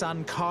where her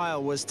son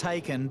Kyle was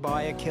taken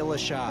by a killer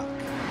shark.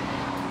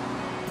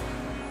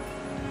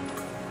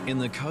 In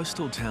the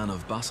coastal town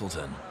of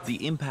Busselton,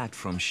 the impact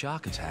from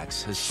shark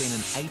attacks has seen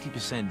an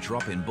 80%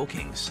 drop in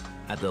bookings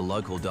at the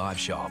local dive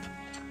shop.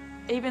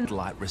 Even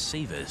light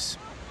receivers,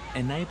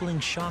 enabling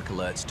shark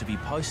alerts to be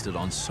posted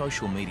on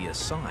social media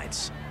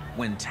sites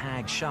when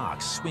tagged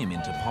sharks swim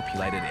into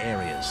populated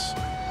areas.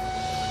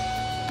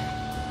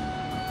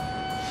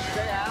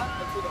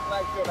 The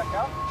flags go back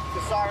up.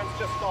 The sirens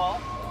just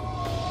gone.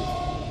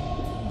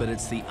 But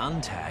it's the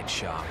untagged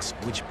sharks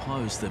which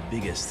pose the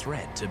biggest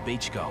threat to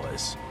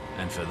beachgoers.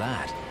 And for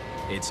that,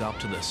 it's up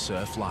to the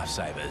surf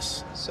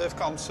lifesavers.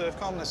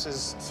 Surfcom, this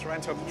is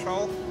Sorrento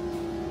Patrol.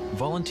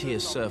 Volunteer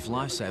surf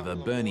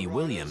lifesaver Bernie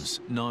Williams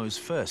knows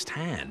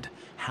firsthand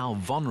how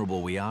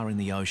vulnerable we are in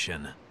the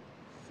ocean.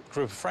 A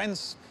group of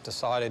friends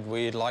decided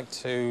we'd like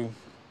to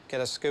get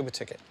a scuba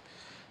ticket.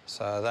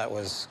 So that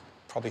was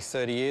probably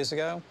 30 years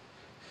ago,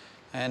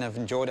 and I've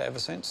enjoyed it ever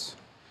since,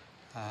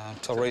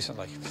 till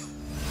recently.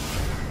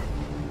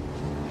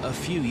 A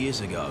few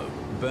years ago,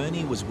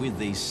 Bernie was with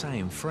these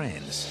same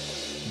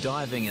friends,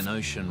 diving an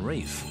ocean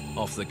reef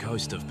off the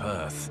coast of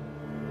Perth.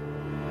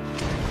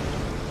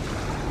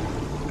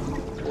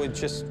 We're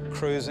just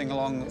cruising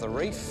along the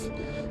reef.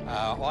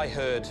 I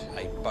heard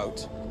a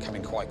boat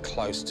coming quite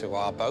close to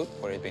our boat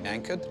where he'd been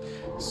anchored.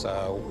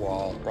 So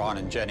while Brian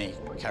and Jenny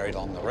carried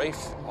on the reef,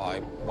 I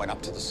went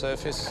up to the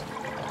surface,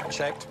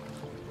 checked,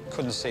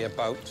 couldn't see a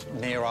boat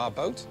near our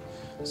boat.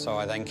 So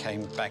I then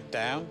came back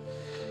down.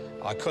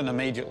 I couldn't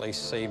immediately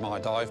see my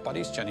dive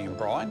buddies, Jenny and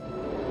Brian.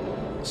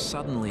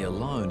 Suddenly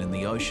alone in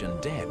the ocean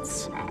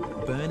depths,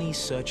 Bernie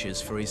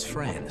searches for his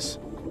friends.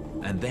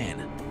 And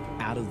then,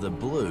 out of the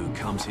blue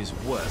comes his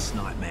worst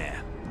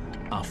nightmare.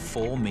 A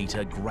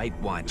 4-metre great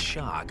white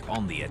shark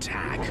on the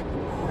attack.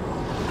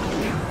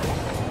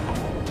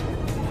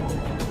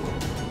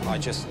 I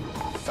just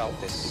felt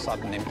this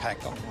sudden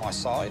impact on my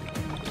side,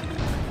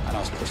 and I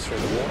was pushed through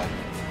the water.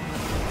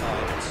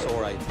 I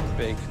saw a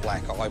big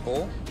black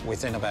eyeball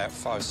within about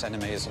 5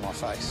 centimetres of my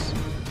face.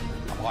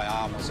 My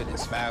arm was in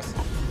its mouth,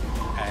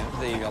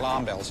 and the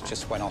alarm bells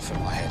just went off in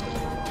my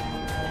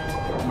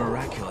head.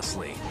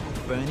 Miraculously,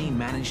 Bernie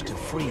managed to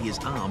free his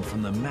arm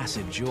from the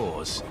massive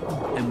jaws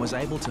and was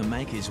able to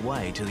make his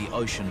way to the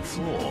ocean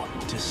floor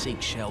to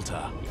seek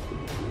shelter.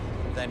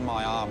 Then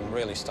my arm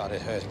really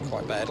started hurting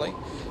quite badly,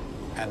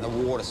 and the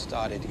water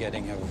started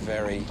getting a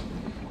very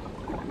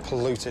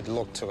polluted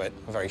look to it,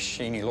 a very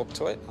sheeny look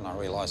to it, and I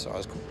realised that I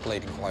was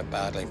bleeding quite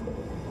badly.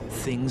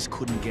 Things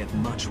couldn't get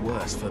much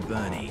worse for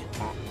Bernie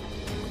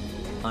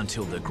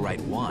until the great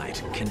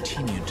white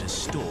continued to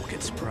stalk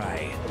its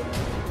prey.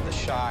 The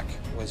shark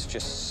was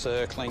just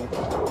circling.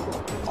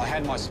 I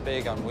had my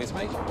spear gun with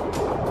me.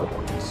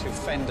 To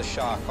fend the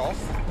shark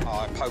off,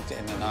 I poked it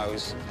in the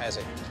nose as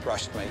it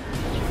brushed me.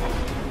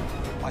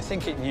 I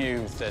think it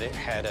knew that it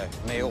had a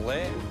meal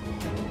there.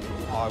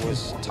 I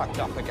was tucked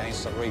up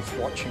against the reef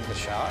watching the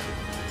shark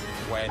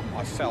when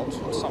I felt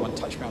someone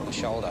touch me on the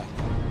shoulder,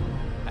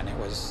 and it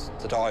was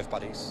the dive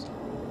buddies.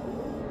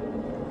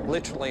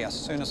 Literally, as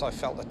soon as I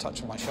felt the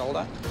touch on my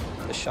shoulder,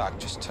 the shark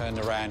just turned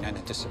around and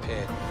it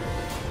disappeared.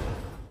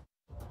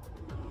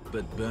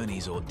 But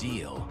Bernie's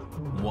ordeal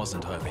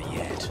wasn't over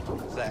yet.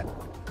 That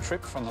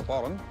trip from the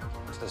bottom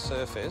to the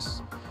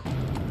surface.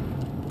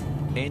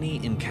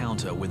 Any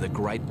encounter with a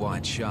great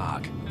white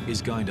shark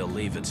is going to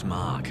leave its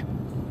mark.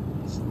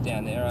 It's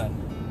down there, right?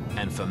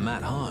 And for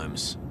Matt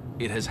Holmes,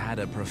 it has had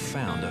a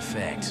profound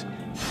effect.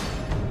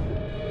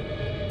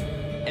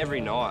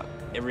 Every night,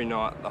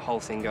 the whole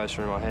thing goes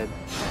through my head.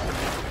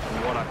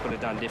 And what I could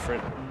have done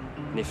different,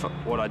 and if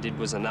what I did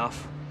was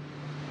enough.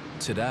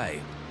 Today,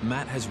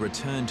 Matt has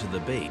returned to the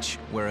beach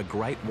where a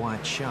great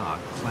white shark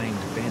claimed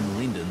Ben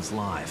Linden's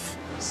life.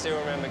 Still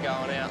remember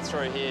going out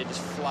through here,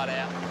 just flat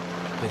out.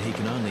 But he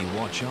can only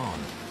watch on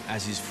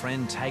as his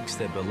friend takes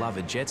their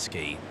beloved jet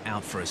ski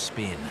out for a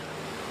spin.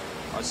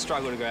 I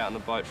struggle to go out on the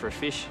boat for a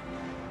fish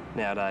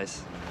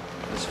nowadays.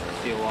 I just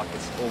feel like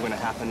it's all going to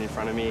happen in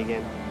front of me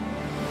again.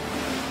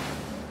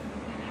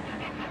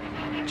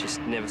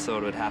 Just never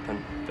thought it would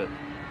happen, but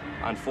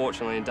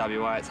unfortunately in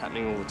WA it's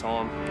happening all the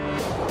time.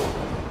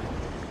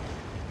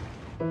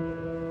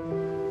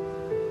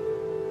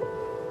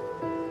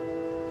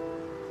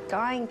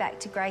 Going back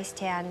to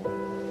Gracetown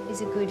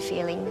is a good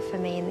feeling for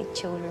me and the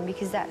children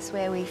because that's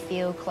where we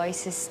feel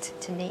closest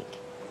to Nick.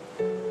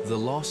 The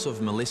loss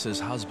of Melissa's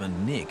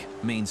husband, Nick,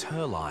 means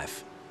her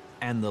life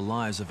and the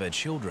lives of her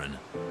children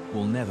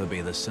will never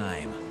be the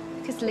same.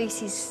 Because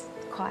Lucy's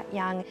quite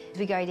young,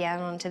 we go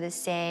down onto the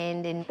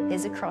sand and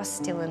there's a cross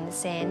still in the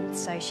sand,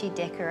 so she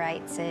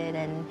decorates it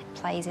and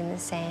plays in the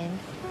sand.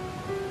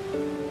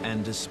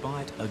 And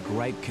despite a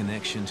great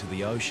connection to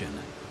the ocean,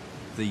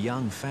 the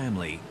young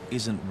family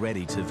isn't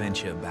ready to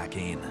venture back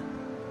in.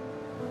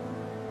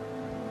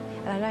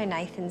 And I know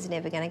Nathan's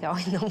never going to go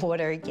in the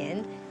water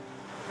again.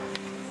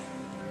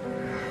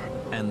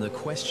 And the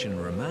question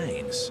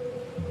remains,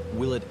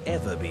 will it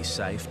ever be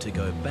safe to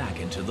go back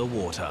into the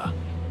water?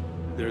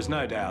 There is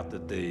no doubt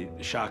that the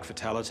shark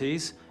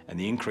fatalities and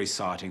the increased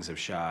sightings of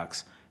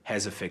sharks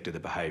has affected the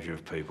behaviour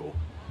of people.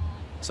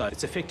 So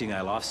it's affecting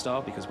our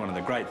lifestyle because one of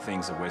the great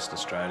things of West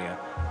Australia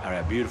are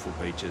our beautiful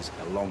beaches,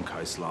 our long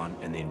coastline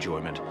and the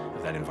enjoyment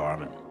of that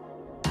environment.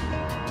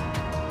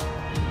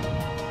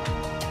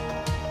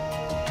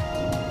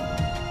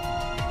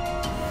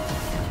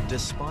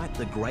 Despite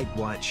the great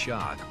white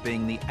shark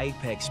being the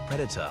apex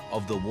predator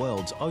of the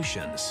world's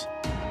oceans,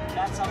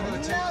 that's a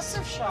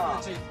massive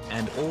shark.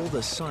 And all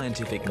the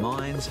scientific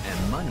minds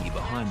and money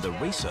behind the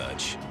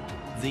research,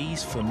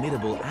 these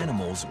formidable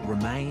animals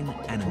remain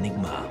an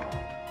enigma.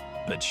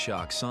 But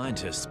shark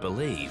scientists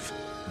believe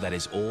that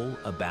is all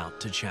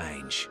about to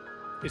change.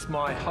 It's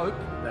my hope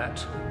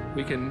that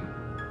we can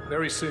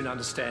very soon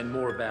understand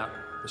more about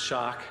the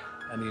shark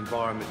and the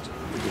environment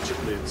in which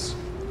it lives.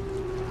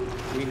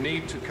 We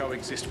need to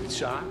coexist with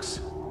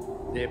sharks.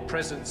 Their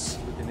presence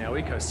within our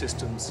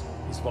ecosystems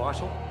is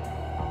vital.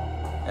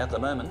 At the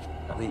moment,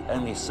 the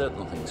only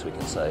certain things we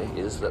can say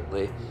is that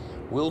there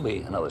will be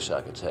another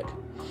shark attack.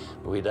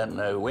 But we don't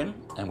know when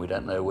and we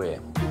don't know where.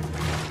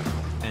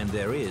 And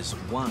there is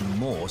one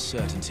more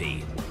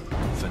certainty.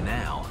 For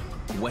now,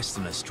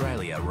 Western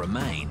Australia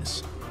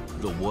remains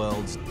the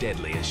world's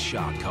deadliest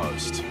shark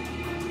coast.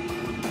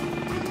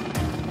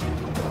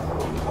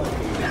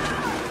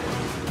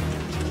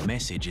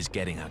 Message is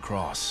getting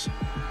across.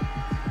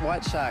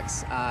 White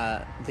sharks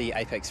are the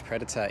apex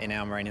predator in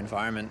our marine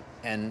environment,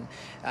 and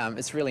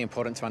it's really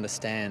important to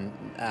understand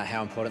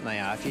how important they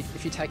are.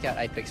 If you take out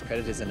apex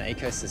predators in an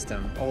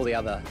ecosystem, all the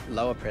other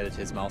lower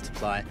predators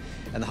multiply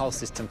and the whole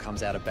system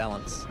comes out of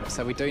balance.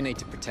 So we do need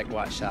to protect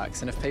white sharks,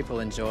 and if people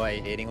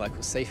enjoy eating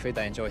local seafood,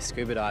 they enjoy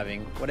scuba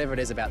diving, whatever it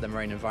is about the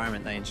marine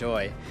environment they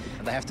enjoy,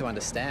 they have to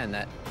understand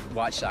that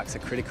white sharks are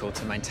critical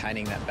to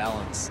maintaining that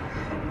balance.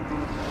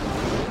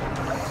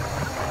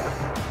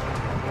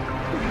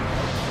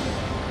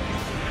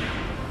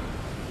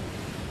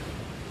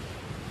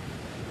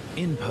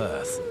 In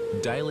Perth,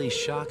 daily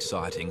shark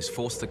sightings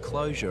force the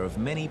closure of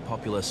many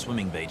popular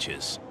swimming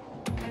beaches.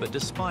 But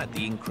despite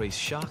the increased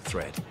shark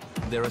threat,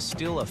 there are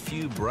still a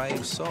few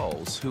brave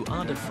souls who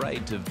aren't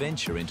afraid to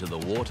venture into the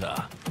water.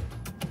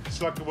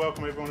 I'd like to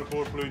welcome everyone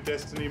aboard Blue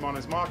Destiny. My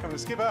name's Mark, I'm the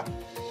skipper.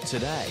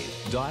 Today,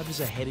 divers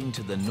are heading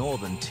to the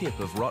northern tip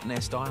of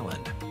Rottnest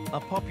Island,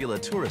 a popular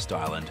tourist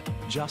island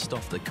just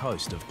off the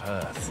coast of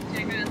Perth.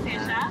 Do you want to see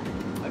a shark?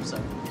 Hope so.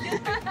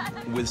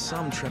 With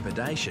some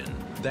trepidation,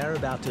 they're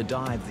about to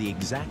dive the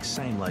exact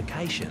same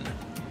location,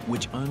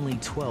 which only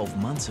 12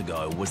 months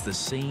ago was the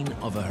scene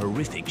of a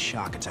horrific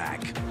shark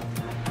attack.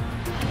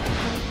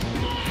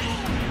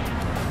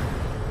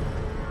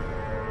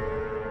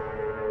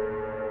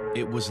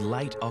 It was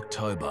late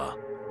October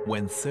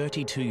when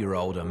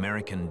 32-year-old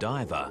American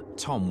diver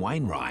Tom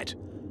Wainwright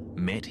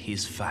met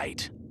his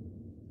fate.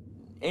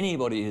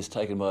 Anybody who's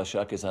taken by a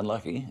shark is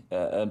unlucky,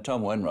 and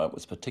Tom Wainwright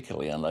was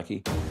particularly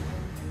unlucky.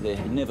 There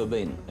had never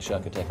been a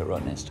shark attack at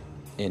Rottnest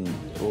in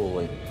all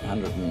the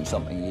 100 and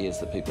something years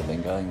that people have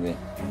been going there.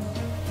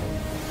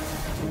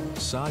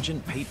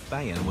 Sergeant Pete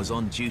Bayan was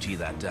on duty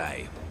that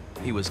day.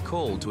 He was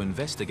called to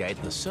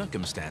investigate the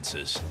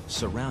circumstances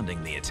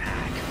surrounding the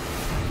attack.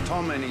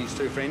 Tom and his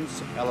two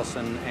friends,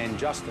 Alison and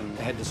Justin,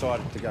 had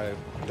decided to go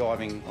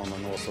diving on the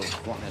north of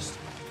Rottnest.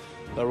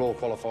 They're all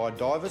qualified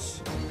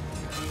divers.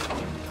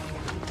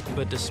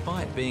 But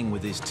despite being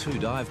with his two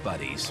dive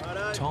buddies,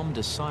 Tom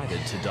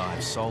decided to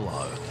dive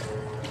solo.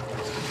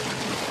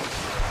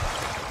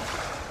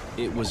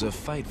 It was a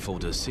fateful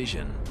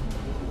decision,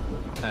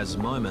 as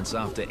moments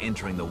after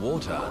entering the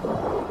water,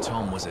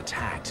 Tom was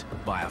attacked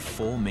by a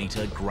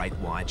 4-metre great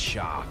white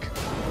shark.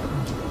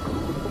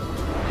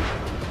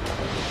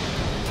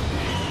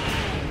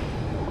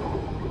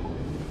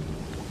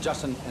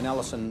 Justin and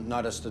Alison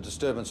noticed a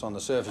disturbance on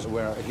the surface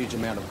where a huge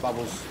amount of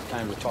bubbles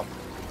came to the top.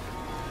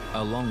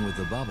 Along with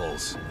the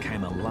bubbles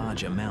came a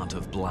large amount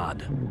of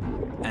blood,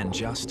 and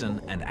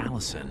Justin and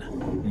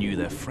Alison knew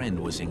their friend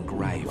was in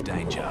grave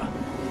danger.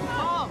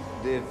 Tom!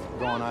 They've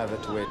gone over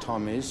to where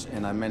Tom is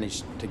and they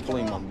managed to pull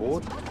him on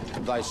board.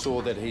 They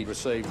saw that he'd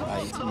received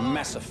a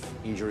massive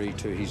injury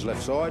to his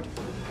left side.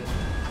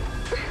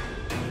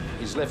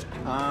 His left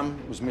arm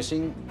was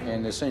missing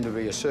and there seemed to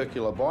be a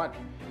circular bite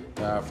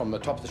from the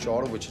top of the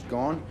shoulder, which had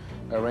gone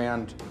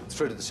around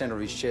through to the centre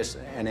of his chest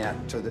and out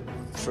to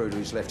through to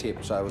his left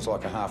hip. So it was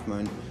like a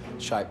half-moon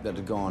shape that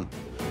had gone.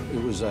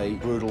 It was a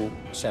brutal,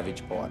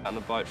 savage bite. On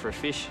the boat for a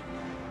fish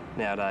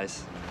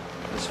nowadays.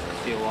 I just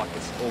feel like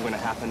it's all going to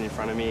happen in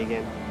front of me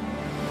again.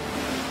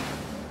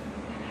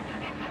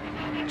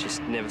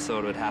 Just never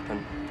thought it would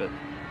happen, but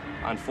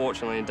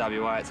unfortunately in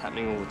WA it's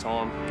happening all the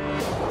time.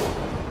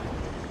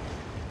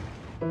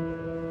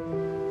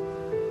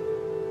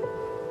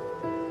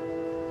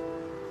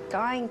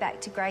 Going back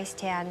to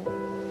Gracetown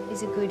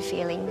is a good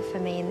feeling for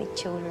me and the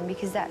children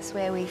because that's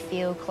where we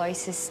feel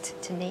closest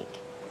to Nick.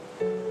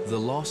 The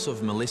loss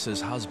of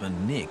Melissa's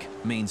husband, Nick,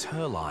 means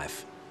her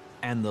life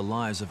and the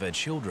lives of her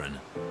children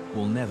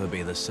will never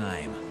be the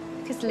same.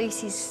 Because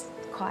Lucy's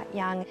quite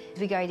young,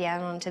 we go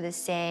down onto the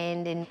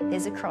sand and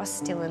there's a cross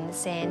still in the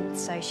sand,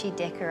 so she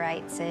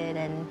decorates it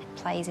and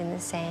plays in the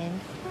sand.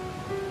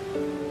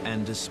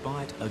 And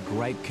despite a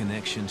great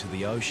connection to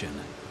the ocean,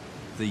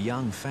 the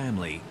young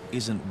family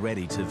isn't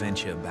ready to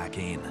venture back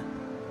in.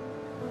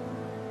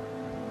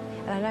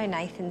 And I know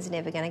Nathan's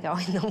never going to go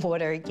in the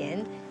water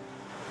again.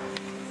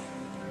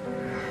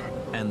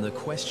 And the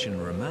question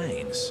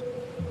remains,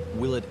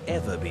 will it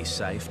ever be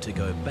safe to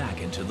go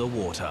back into the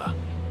water?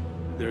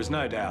 There is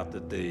no doubt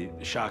that the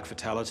shark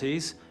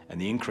fatalities and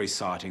the increased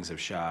sightings of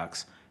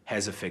sharks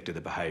has affected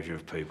the behaviour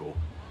of people.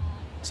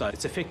 So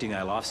it's affecting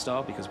our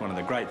lifestyle because one of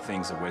the great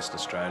things of West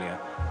Australia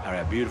are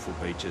our beautiful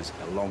beaches,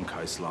 our long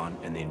coastline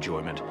and the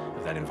enjoyment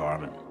of that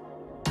environment.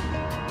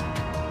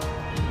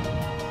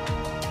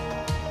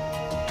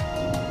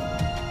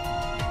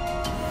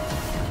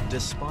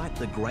 Despite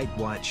the great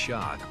white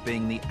shark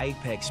being the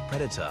apex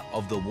predator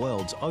of the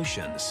world's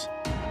oceans,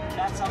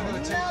 That's a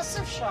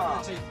massive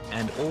shark.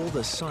 and all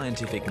the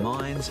scientific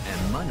minds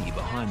and money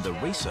behind the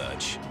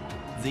research,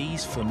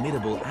 these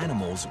formidable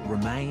animals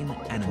remain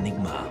an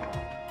enigma.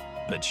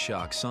 But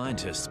shark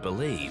scientists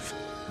believe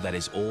that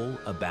is all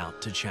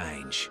about to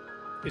change.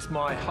 It's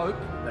my hope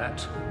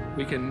that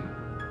we can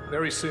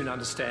very soon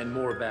understand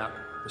more about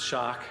the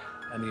shark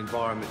and the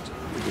environment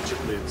in which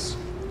it lives.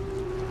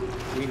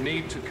 We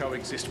need to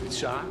coexist with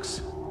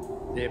sharks.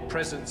 Their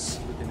presence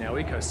within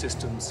our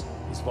ecosystems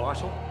is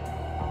vital.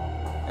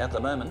 At the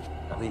moment,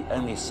 the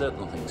only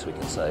certain things we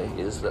can say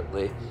is that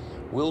there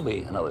will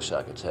be another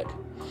shark attack.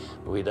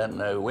 But we don't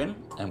know when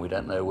and we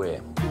don't know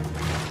where.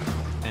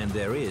 And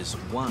there is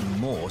one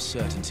more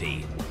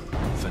certainty.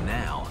 For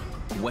now,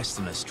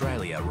 Western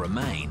Australia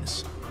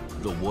remains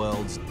the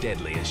world's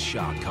deadliest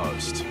shark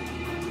coast.